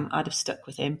West Ham, I'd have stuck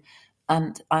with him,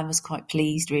 and I was quite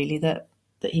pleased, really, that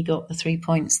he got the 3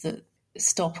 points that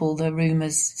stop all the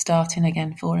rumours starting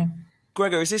again for him.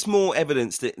 Gregor, is this more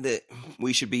evidence that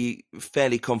we should be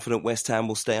fairly confident West Ham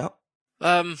will stay up?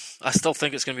 I still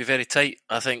think it's going to be very tight.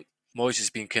 I think Moyes has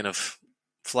been kind of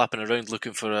flapping around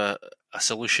looking for a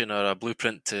solution or a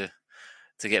blueprint to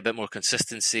get a bit more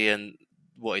consistency, and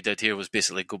what he did here was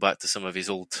basically go back to some of his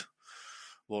old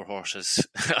war horses,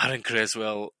 Aaron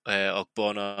Creswell,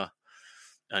 Ogbonna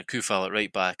and Kufal at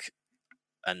right back,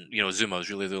 and Zuma was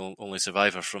really the only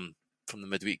survivor from the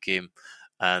midweek game,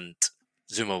 and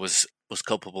Zuma was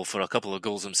culpable for a couple of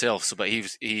goals himself. So, but he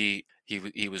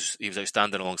was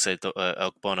outstanding alongside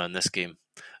Ogbonna in this game,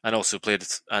 and also played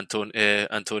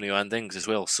Antonio and Ings as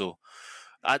well. So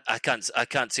I can't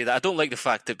say that. I don't like the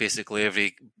fact that basically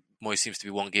every Moyes seems to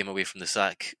be one game away from the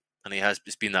sack, and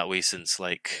it's been that way since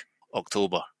like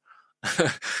October.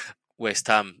 West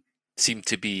Ham seem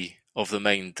to be of the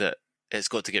mind that it's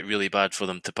got to get really bad for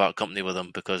them to part company with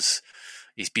him, because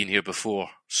he's been here before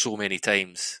so many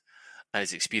times and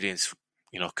his experience,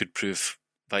 could prove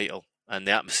vital. And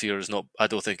the atmosphere is not, I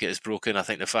don't think it is broken. I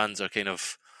think the fans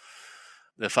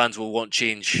will want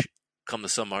change come the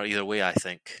summer either way, I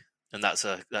think. And that's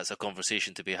a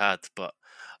conversation to be had, but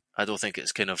I don't think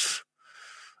it's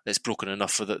it's broken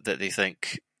enough that they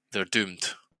think they're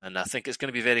doomed. And I think it's going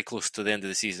to be very close to the end of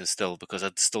the season still, because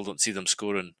I still don't see them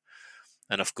scoring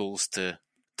enough goals to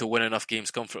win enough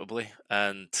games comfortably.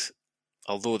 And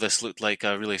although this looked like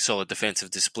a really solid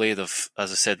defensive display, as I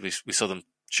said, we saw them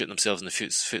shooting themselves in the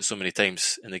foot so many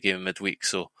times in the game in midweek.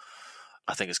 So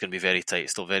I think it's going to be very tight.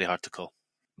 It's still very hard to call.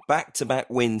 Back-to-back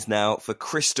wins now for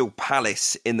Crystal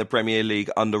Palace in the Premier League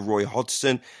under Roy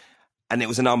Hodgson. And it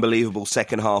was an unbelievable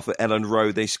second half at Ellen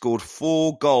Road. They scored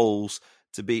 4 goals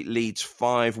to beat Leeds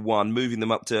 5-1, moving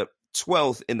them up to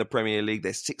 12th in the Premier League.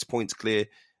 They're 6 points clear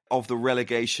of the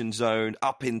relegation zone,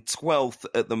 up in 12th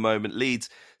at the moment. Leeds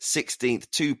 16th,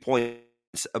 2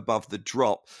 points above the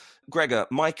drop. Gregor,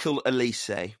 Michael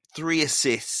Olise, 3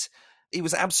 assists. He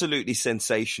was absolutely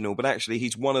sensational, but actually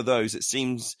he's one of those that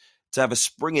seems to have a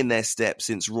spring in their step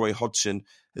since Roy Hodgson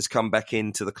has come back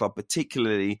into the club,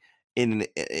 particularly in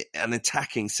an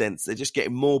attacking sense. They're just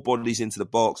getting more bodies into the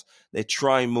box. They're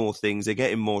trying more things. They're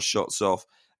getting more shots off,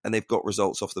 and they've got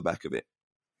results off the back of it.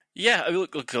 Yeah,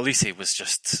 look, Olise was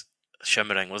just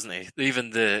shimmering, wasn't he? Even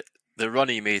the run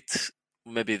he made,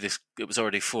 it was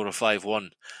already 4 or 5-1.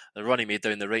 The run he made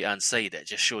down the right-hand side, it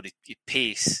just showed he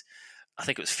pace. I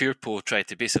think it was Firpo tried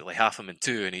to basically half him in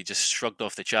two, and he just shrugged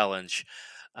off the challenge,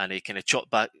 and he kind of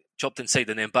chopped inside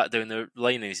and then back down the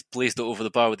line, and he's blazed it over the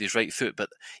bar with his right foot. But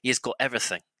he has got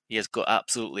everything. He has got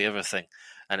absolutely everything,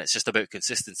 and it's just about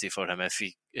consistency for him.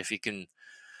 If he can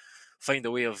find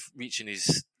a way of reaching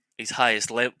his highest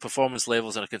performance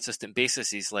levels on a consistent basis,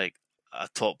 he's like a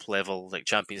top level, like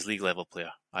Champions League level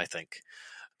player, I think.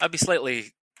 I'd be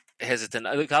slightly hesitant.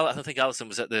 I think Alisson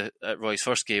was at Roy's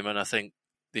first game, and I think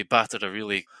they battered a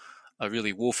really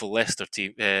woeful Leicester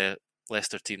team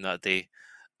that day.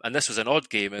 And this was an odd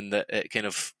game in that it kind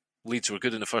of Leeds were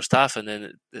good in the first half, and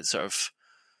then it sort of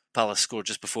Palace scored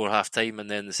just before half time,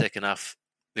 and then the second half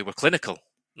they were clinical.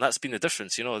 And that's been the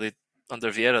difference, They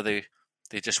under Vieira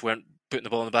they just weren't putting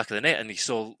the ball in the back of the net, and you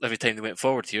saw every time they went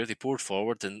forward here, they poured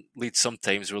forward, and Leeds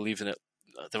sometimes were leaving it.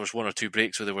 There was 1 or 2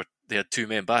 breaks where they had 2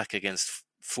 men back against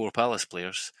 4 Palace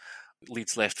players.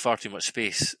 Leeds left far too much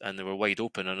space, and they were wide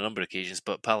open on a number of occasions,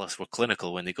 but Palace were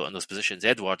clinical when they got in those positions.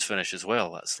 Edouard's finish as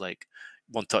well, that's like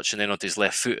one touch and then onto his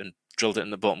left foot and drilled it in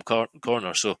the bottom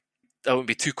corner. So I wouldn't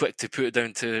be too quick to put it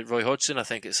down to Roy Hodgson. I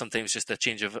think it's sometimes just a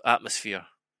change of atmosphere.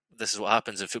 This is what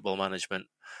happens in football management.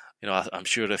 I'm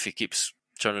sure if he keeps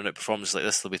turning out performances like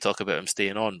this, there'll be talk about him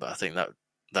staying on, but I think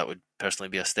that would personally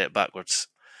be a step backwards.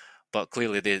 But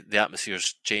clearly the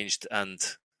atmosphere's changed, and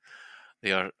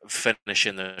they are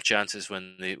finishing their chances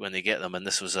when they get them, and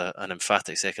this was an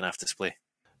emphatic second half display.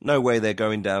 No way they're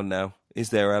going down now, is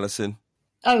there, Alison?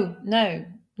 Oh, no,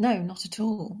 not at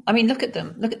all. I mean, look at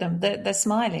them. They're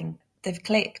smiling. They've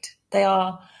clicked. They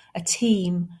are a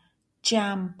team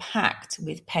jam-packed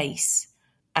with pace,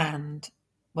 and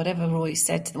whatever Roy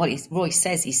said to them, Roy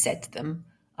says he said to them,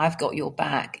 I've got your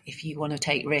back if you want to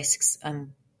take risks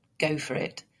and go for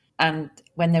it. And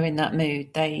when they're in that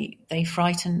mood, they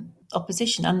frighten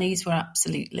opposition. And these were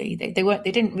absolutely, they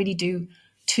didn't really do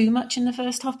too much in the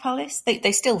first half, Palace.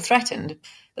 They still threatened,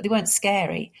 but they weren't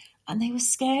scary. And they were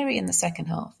scary in the second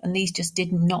half. And these just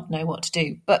did not know what to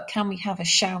do. But can we have a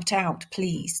shout out,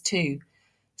 please, to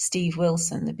Steve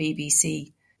Wilson, the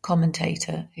BBC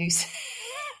commentator, who's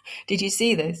did you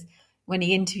see this? When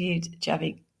he interviewed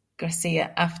Javi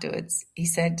Gracia afterwards, he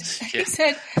said to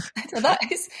the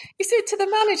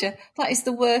manager, that is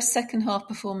the worst second half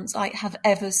performance I have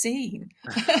ever seen.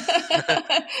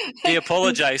 He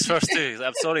apologised first too.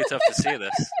 I'm sorry to have to say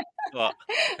this. But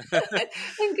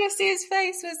and Gracia's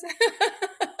face was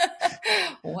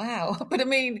wow. But I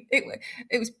mean,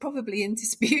 it was probably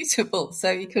indisputable,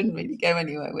 so he couldn't really go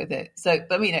anywhere with it. So,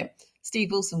 but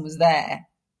Steve Wilson was there,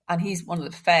 and he's one of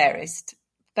the fairest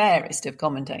of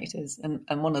commentators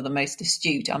and one of the most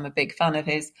astute. I'm a big fan of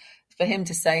his. For him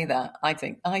to say that, I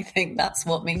think that's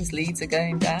what means Leeds are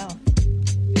going down.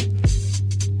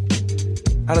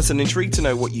 Alison, intrigued to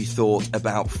know what you thought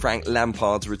about Frank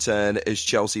Lampard's return as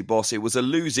Chelsea boss. It was a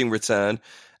losing return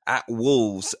at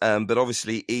Wolves, but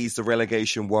obviously eased the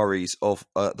relegation worries of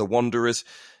the Wanderers.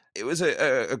 It was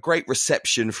a great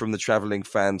reception from the travelling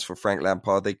fans for Frank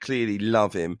Lampard. They clearly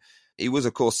love him. He was,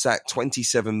 of course, sacked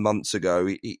 27 months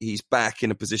ago. He's back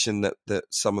in a position that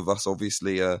some of us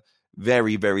obviously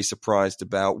very, very surprised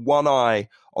about. One eye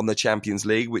on the Champions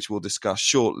League, which we'll discuss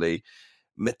shortly.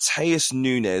 Mateus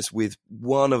Nunes with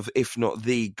one of, if not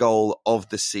the goal of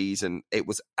the season. It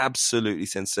was absolutely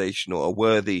sensational, a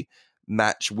worthy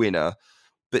match winner.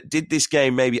 But did this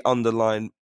game maybe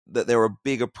underline that there are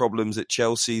bigger problems at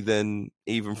Chelsea than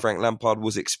even Frank Lampard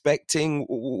was expecting?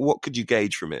 What could you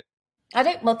gauge from it?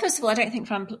 First of all, I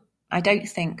don't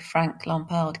think Frank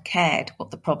Lampard cared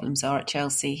what the problems are at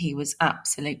Chelsea. He was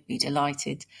absolutely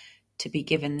delighted to be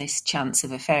given this chance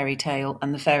of a fairy tale,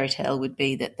 and the fairy tale would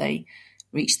be that they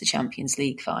reached the Champions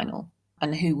League final.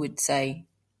 And who would say,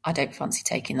 I don't fancy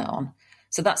taking that on?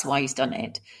 So that's why he's done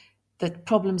it. The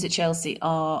problems at Chelsea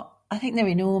are, I think they're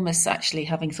enormous, actually,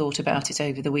 having thought about it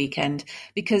over the weekend,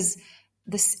 because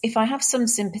if I have some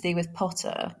sympathy with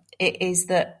Potter, it is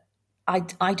that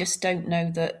I just don't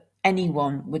know that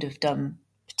anyone would have done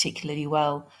particularly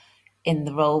well in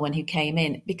the role when he came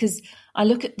in, because I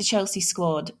look at the Chelsea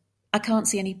squad, I can't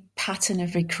see any pattern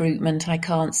of recruitment. I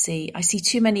see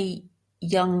too many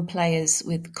young players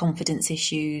with confidence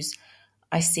issues.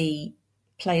 I see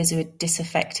players who are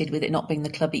disaffected with it not being the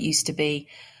club it used to be.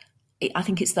 I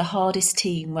think it's the hardest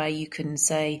team where you can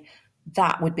say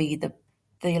that would be the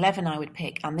 11 I would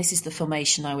pick, and this is the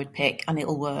formation I would pick, and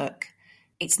it'll work.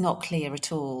 It's not clear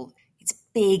at all. It's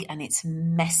big and it's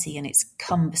messy and it's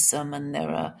cumbersome, and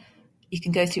you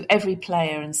can go through every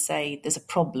player and say there's a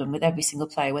problem with every single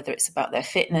player, whether it's about their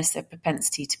fitness, their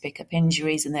propensity to pick up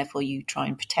injuries, and therefore you try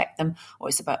and protect them, or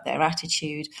it's about their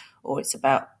attitude, or it's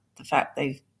about the fact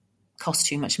they've cost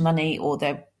too much money, or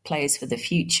they're players for the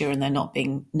future and they're not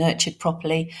being nurtured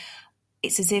properly.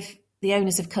 It's as if the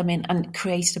owners have come in and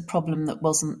created a problem that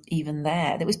wasn't even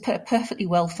there. There was a perfectly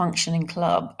well-functioning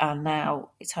club, and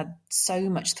now it's had so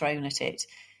much thrown at it.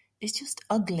 It's just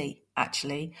ugly,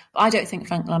 actually. But I don't think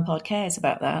Frank Lampard cares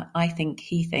about that. I think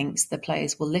he thinks the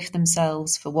players will lift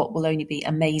themselves for what will only be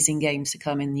amazing games to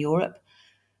come in Europe.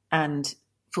 And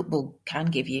football can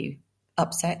give you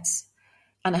upsets.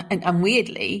 And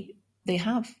weirdly, they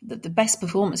have. The best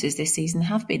performances this season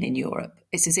have been in Europe.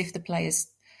 It's as if the players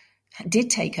did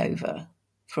take over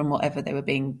from whatever they were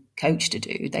being coached to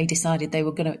do. They decided they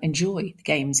were going to enjoy the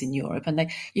games in Europe,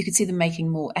 and you could see them making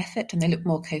more effort and they looked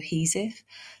more cohesive.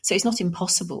 So it's not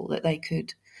impossible that they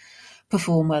could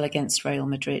perform well against Real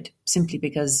Madrid, simply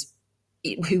because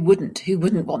who wouldn't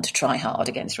want to try hard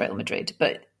against Real Madrid?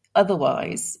 But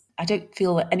otherwise, I don't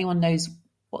feel that anyone knows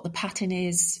what the pattern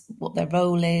is, what their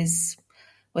role is,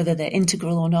 whether they're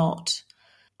integral or not.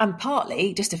 And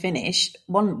partly, just to finish,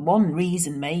 one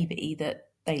reason maybe that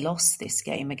they lost this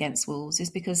game against Wolves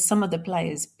is because some of the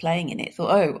players playing in it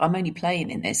thought, I'm only playing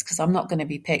in this because I'm not going to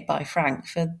be picked by Frank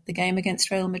for the game against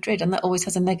Real Madrid. And that always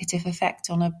has a negative effect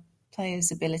on a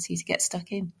player's ability to get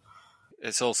stuck in.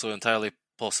 It's also entirely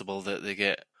possible that they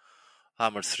get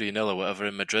hammered 3-0 or whatever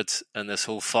in Madrid, and this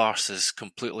whole farce is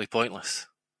completely pointless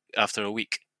after a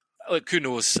week. Look, who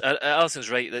knows? Alison's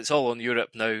right. It's all on Europe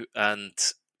now, and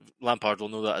Lampard will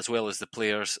know that as well as the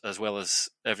players, as well as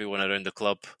everyone around the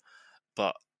club.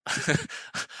 But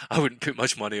I wouldn't put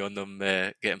much money on them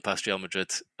getting past Real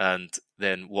Madrid. And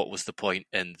then what was the point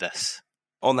in this?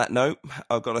 On that note,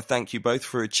 I've got to thank you both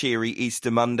for a cheery Easter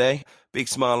Monday. Big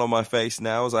smile on my face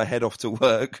now as I head off to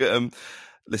work.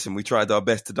 Listen, we tried our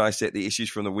best to dissect the issues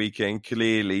from the weekend.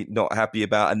 Clearly not happy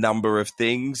about a number of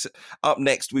things. Up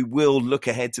next, we will look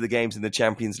ahead to the games in the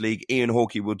Champions League. Ian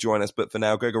Hawkey will join us. But for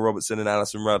now, Gregor Robertson and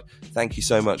Alison Rudd, thank you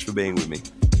so much for being with me.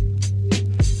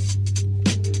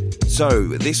 So,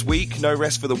 this week, no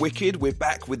rest for the wicked. We're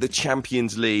back with the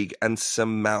Champions League and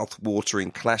some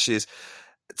mouth-watering clashes.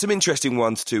 Some interesting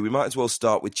ones too. We might as well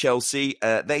start with Chelsea.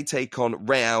 They take on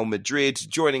Real Madrid.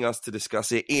 Joining us to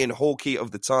discuss it, Ian Hawkey of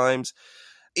The Times.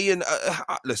 Ian,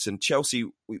 listen, Chelsea,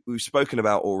 we've spoken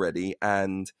about already,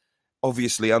 and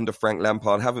obviously under Frank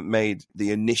Lampard haven't made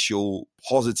the initial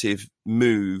positive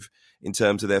move in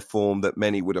terms of their form that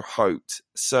many would have hoped.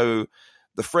 So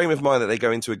the frame of mind that they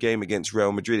go into a game against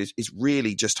Real Madrid is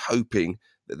really just hoping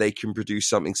that they can produce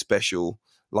something special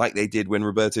like they did when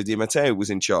Roberto Di Matteo was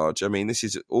in charge. I mean, this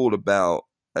is all about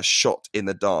a shot in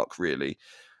the dark, really.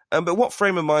 But what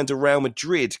frame of mind do Real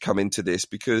Madrid come into this?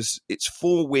 Because it's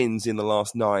 4 wins in the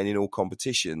last 9 in all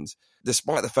competitions.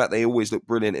 Despite the fact they always look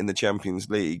brilliant in the Champions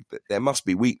League, there must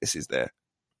be weaknesses there.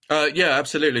 Yeah,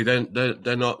 absolutely.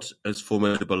 They're not as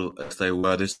formidable as they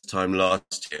were this time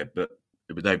last year, but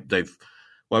they've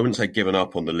well, I wouldn't say given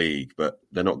up on the league, but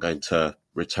they're not going to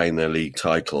retain their league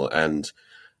title. And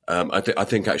I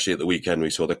think actually at the weekend we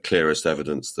saw the clearest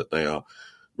evidence that they are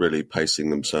really pacing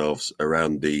themselves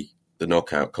around the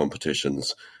knockout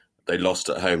competitions. they lost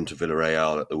at home to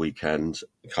Villarreal at the weekend.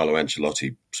 Carlo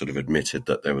Ancelotti sort of admitted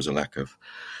that there was a lack of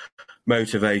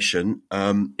motivation,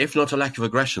 if not a lack of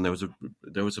aggression.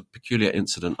 There was a peculiar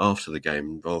incident after the game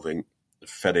involving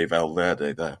Fede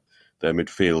Valverde, their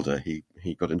midfielder.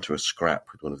 He got into a scrap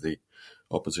with one of the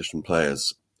opposition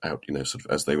players out, sort of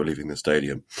as they were leaving the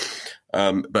stadium.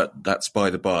 But that's by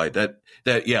the by.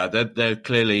 They're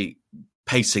clearly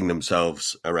pacing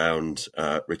themselves around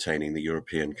retaining the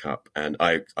European Cup, and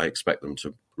I expect them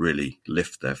to really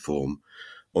lift their form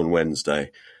on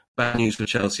Wednesday. Bad news for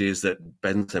Chelsea is that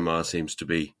Benzema seems to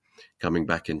be coming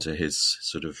back into his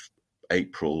sort of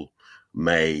April,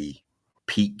 May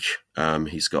peak.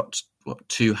 He's got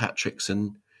 2 hat-tricks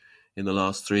in the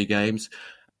last 3 games.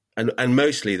 And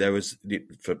mostly there was,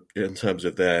 in terms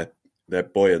of their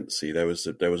buoyancy, there was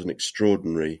an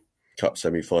extraordinary Cup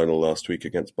semi-final last week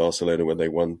against Barcelona when they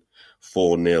won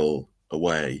 4-0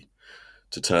 away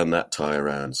to turn that tie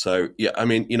around. So yeah, I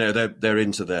mean, they're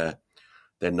into their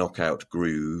knockout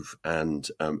groove, and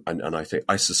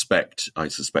I suspect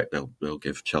they'll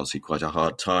give Chelsea quite a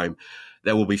hard time.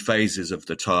 There will be phases of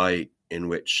the tie in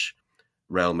which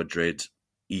Real Madrid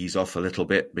ease off a little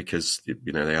bit because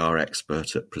they are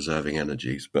expert at preserving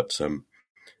energies, but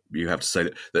you have to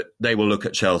say that they will look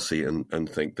at Chelsea and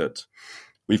think that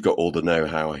we've got all the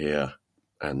know-how here,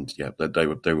 and yeah, they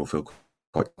will feel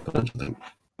quite confident, I think.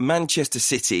 Manchester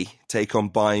City take on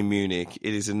Bayern Munich.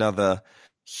 It is another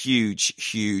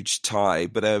huge tie,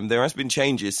 but there has been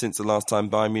changes since the last time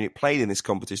Bayern Munich played in this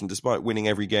competition, despite winning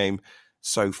every game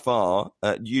so far.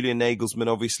 Julian Nagelsmann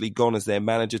obviously gone as their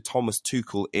manager, Thomas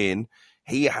Tuchel in.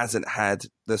 He hasn't had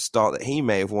the start that he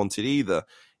may have wanted either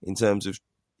in terms of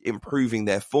improving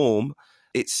their form.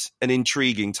 It's an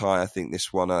intriguing tie, I think,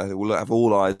 this one. We'll have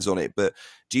all eyes on it. But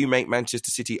do you make Manchester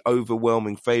City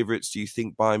overwhelming favourites? Do you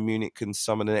think Bayern Munich can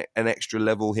summon an extra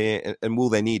level here? And will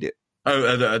they need it?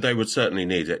 Oh, they would certainly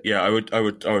need it. Yeah, I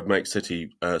would make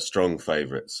City strong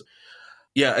favourites.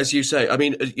 Yeah, as you say, I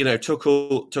mean,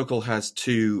 Tuchel has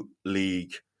 2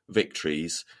 league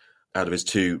victories out of his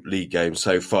 2 league games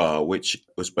so far, which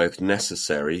was both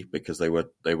necessary because they were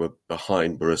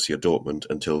behind Borussia Dortmund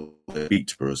until they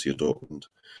beat Borussia Dortmund.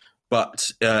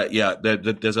 But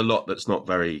there's a lot that's not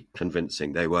very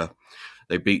convincing.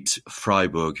 They beat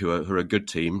Freiburg, who are a good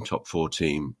team, top 4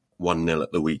 team, 1-0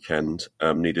 at the weekend.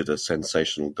 Needed a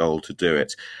sensational goal to do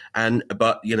it,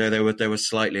 but there were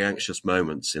slightly anxious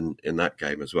moments in that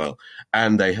game as well,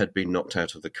 and they had been knocked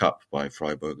out of the cup by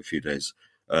Freiburg a few days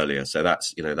earlier. So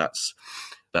that's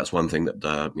one thing that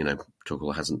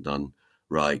Tuchel hasn't done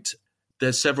right.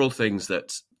 There's several things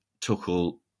that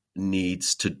Tuchel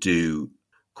needs to do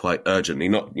quite urgently,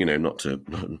 not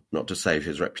to save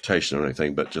his reputation or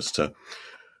anything, but just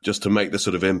to make the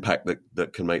sort of impact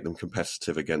that can make them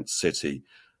competitive against City.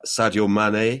 Sadio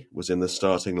Mane was in the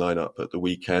starting lineup at the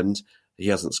weekend. He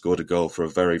hasn't scored a goal for a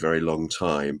very, very long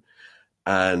time,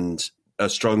 and a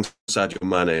strong Sadio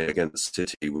Mane against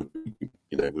City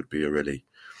would be a really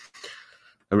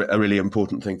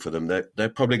important thing for them. They're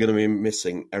probably going to be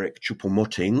missing Eric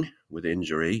Choupo-Moting with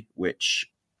injury, which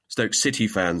Stoke City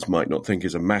fans might not think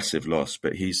is a massive loss,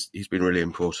 but he's been really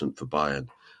important for Bayern,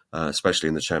 especially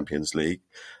in the Champions League.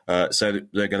 So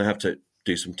they're going to have to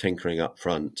do some tinkering up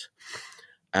front,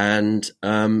 and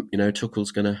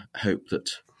Tuchel's going to hope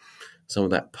that some of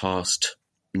that past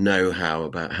know-how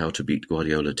about how to beat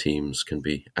Guardiola teams can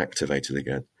be activated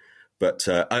again. But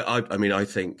I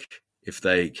think if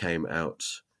they came out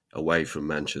away from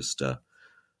Manchester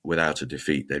without a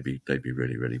defeat, they'd be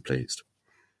really, really pleased.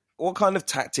 What kind of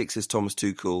tactics has Thomas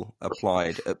Tuchel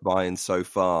applied at Bayern so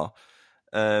far?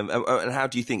 And how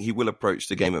do you think he will approach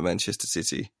the game at Manchester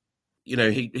City?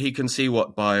 He can see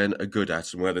what Bayern are good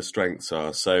at and where the strengths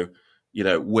are. So,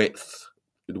 width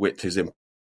is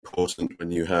important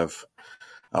when you have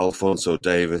Alphonso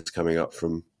Davies coming up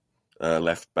from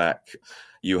left back.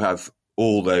 You have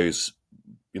all those,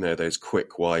 those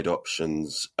quick wide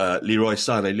options. Leroy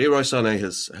Sané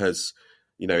has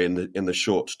in the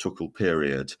short Tuchel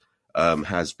period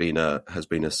has been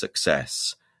a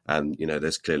success, and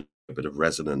there's clearly a bit of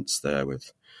resonance there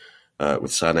with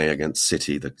Sané against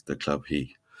City, the club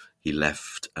he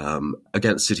left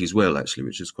against City's will, actually,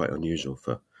 which is quite unusual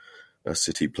for a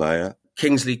City player.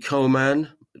 Kingsley Coman,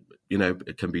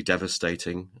 it can be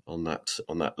devastating on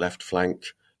that left flank.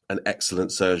 An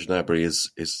excellent Serge Gnabry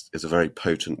is a very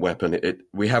potent weapon.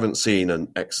 We haven't seen an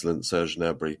excellent Serge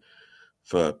Gnabry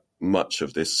for much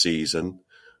of this season,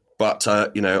 but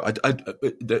there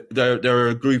are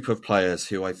a group of players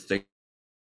who I think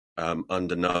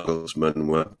under Nagelsmann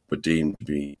were deemed to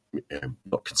be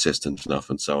not consistent enough,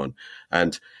 and so on.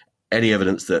 And any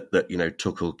evidence that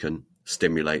Tuchel can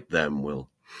stimulate them will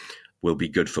be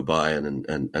good for Bayern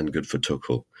and good for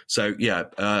Tuchel. So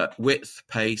width,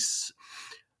 pace.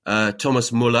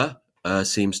 Thomas Muller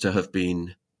seems to have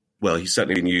been, well, he's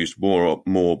certainly been used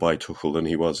more by Tuchel than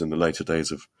he was in the later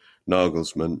days of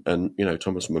Nagelsmann. And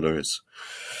Thomas Muller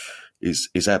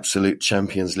is absolute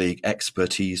Champions League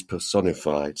expertise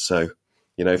personified. So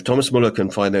if Thomas Muller can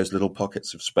find those little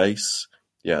pockets of space,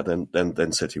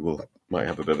 then City might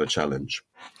have a bit of a challenge.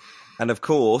 And of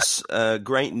course,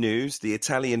 great news, the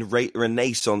Italian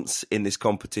renaissance in this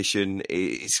competition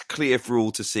is clear for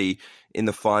all to see in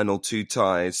the final two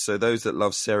ties. So those that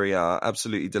love Serie A are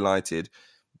absolutely delighted.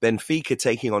 Benfica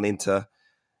taking on Inter,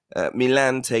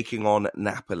 Milan taking on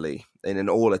Napoli in an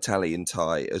all-Italian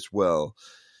tie as well.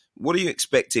 What are you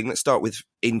expecting? Let's start with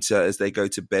Inter as they go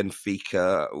to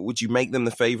Benfica. Would you make them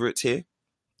the favourites here?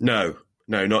 No,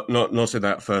 not in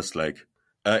that first leg.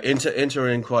 Inter are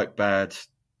in quite bad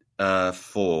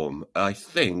form. I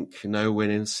think no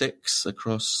win in 6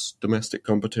 across domestic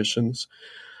competitions,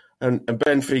 and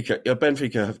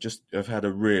Benfica have had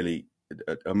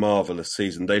a marvellous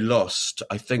season. They lost,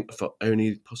 I think, for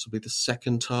only possibly the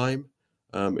second time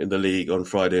in the league on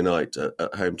Friday night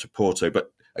at home to Porto.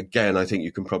 But again, I think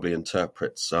you can probably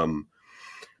interpret some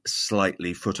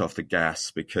slightly foot off the gas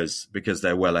because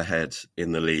they're well ahead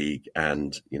in the league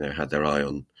and had their eye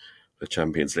on the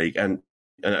Champions League and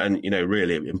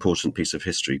really important piece of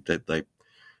history.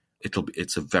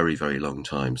 It's a very, very long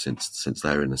time since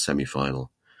they're in the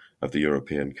semi-final of the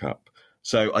European Cup.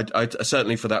 So I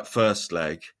certainly for that first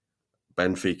leg,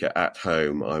 Benfica at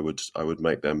home, I would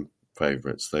make them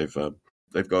favourites.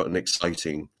 They've got an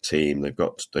exciting team. They've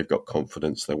got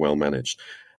confidence. They're well managed,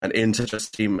 and Inter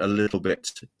just seem a little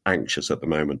bit anxious at the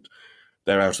moment.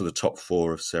 They're out of the top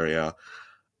 4 of Serie A.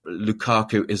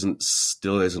 Lukaku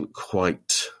still isn't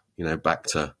quite back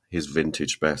to his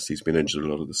vintage best. He's been injured a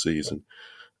lot of the season.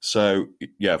 So,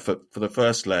 for the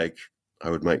first leg, I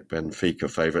would make Benfica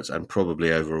favourites and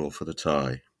probably overall for the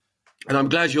tie. And I'm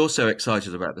glad you're so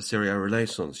excited about the Serie A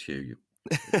Renaissance, Hugh.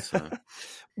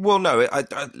 Well, no, I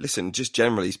listen, just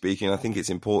generally speaking, I think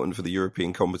it's important for the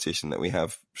European competition that we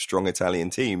have strong Italian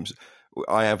teams.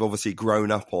 I have obviously grown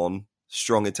up on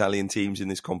strong Italian teams in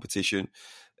this competition,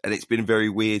 and it's been very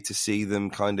weird to see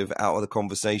them kind of out of the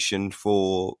conversation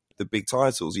for the big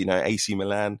titles. AC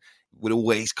Milan would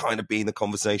always kind of be in the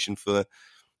conversation for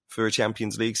a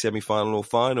Champions League semi-final or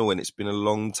final, and it's been a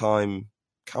long time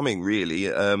coming,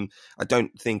 really. I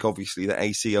don't think, obviously, that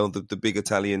AC are the big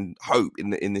Italian hope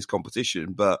in this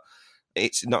competition, but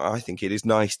it's not. I think it is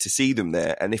nice to see them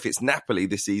there, and if it's Napoli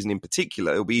this season in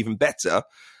particular, it'll be even better.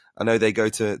 I know they go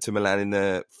to Milan in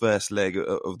the first leg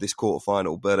of this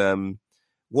quarterfinal, but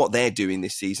what they're doing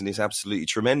this season is absolutely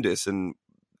tremendous, and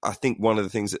I think one of the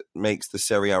things that makes the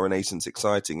Serie A Renaissance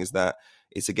exciting is that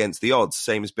it's against the odds,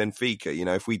 same as Benfica.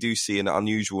 If we do see an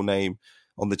unusual name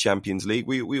on the Champions League,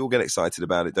 we all get excited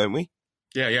about it, don't we?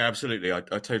 Yeah, absolutely. I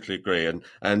totally agree.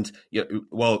 And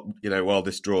while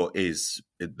this draw it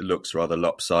looks rather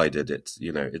lopsided, it's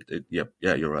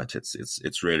you're right.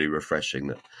 It's really refreshing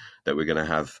that we're going to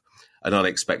have an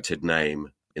unexpected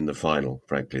name in the final.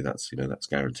 Frankly, that's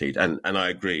guaranteed. And I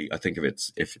agree. I think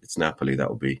if it's Napoli, that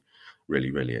will be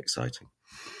really, really exciting.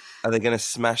 Are they going to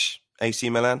smash AC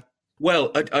Milan?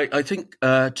 Well, I think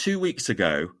 2 weeks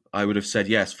ago I would have said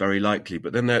yes, very likely.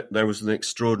 But then there was an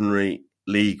extraordinary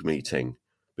league meeting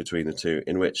between the two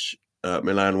in which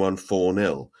Milan won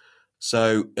 4-0.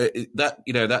 So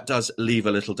that does leave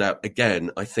a little doubt.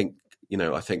 Again, I think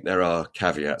there are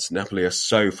caveats. Napoli are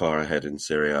so far ahead in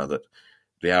Serie A that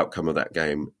the outcome of that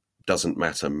game doesn't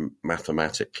matter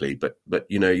mathematically. But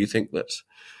you think that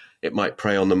it might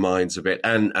prey on the minds a bit,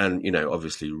 and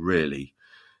obviously really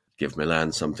give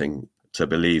Milan something to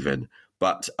believe in.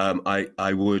 But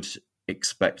I would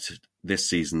expect this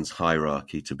season's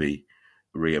hierarchy to be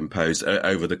reimposed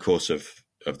over the course of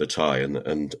the tie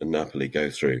and Napoli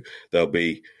go through. They'll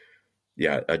be,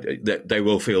 they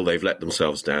will feel they've let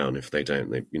themselves down if they don't.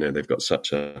 They've got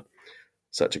such a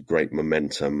great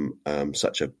momentum,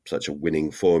 such a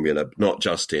winning formula, not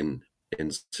just in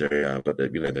Serie A, but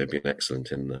they've been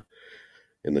excellent in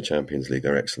the Champions League.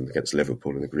 They're excellent against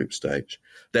Liverpool in the group stage.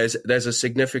 There's a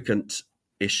significant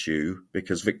issue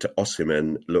because Victor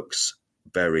Osimhen looks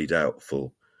very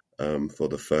doubtful for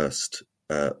the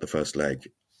first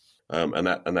leg, and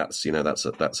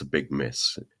that's a big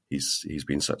miss. He's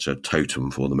been such a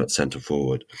totem for them at centre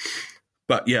forward.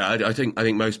 But I think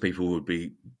most people would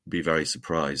be very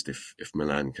surprised if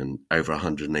Milan can over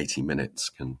 180 minutes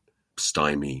can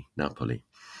stymie Napoli.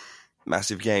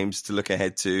 Massive games to look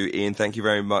ahead to. Ian, thank you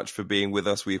very much for being with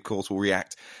us. We, of course, will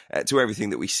react to everything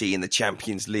that we see in the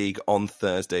Champions League on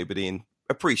Thursday. But Ian,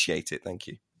 appreciate it. Thank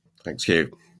you. Thanks,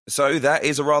 Hugh. So that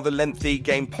is a rather lengthy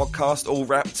game podcast all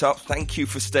wrapped up. Thank you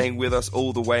for staying with us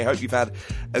all the way. Hope you've had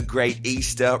a great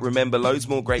Easter. Remember, loads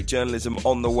more great journalism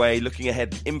on the way, looking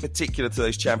ahead in particular to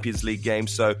those Champions League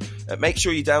games. So make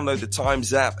sure you download the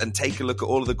Times app and take a look at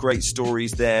all of the great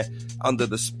stories there under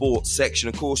the sports section.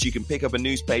 Of course, you can pick up a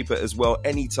newspaper as well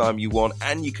anytime you want,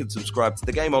 and you can subscribe to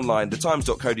The Game online,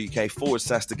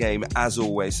 thetimes.co.uk/The Game as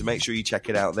always. So make sure you check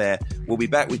it out there. We'll be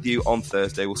back with you on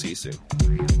Thursday. We'll see you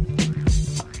soon.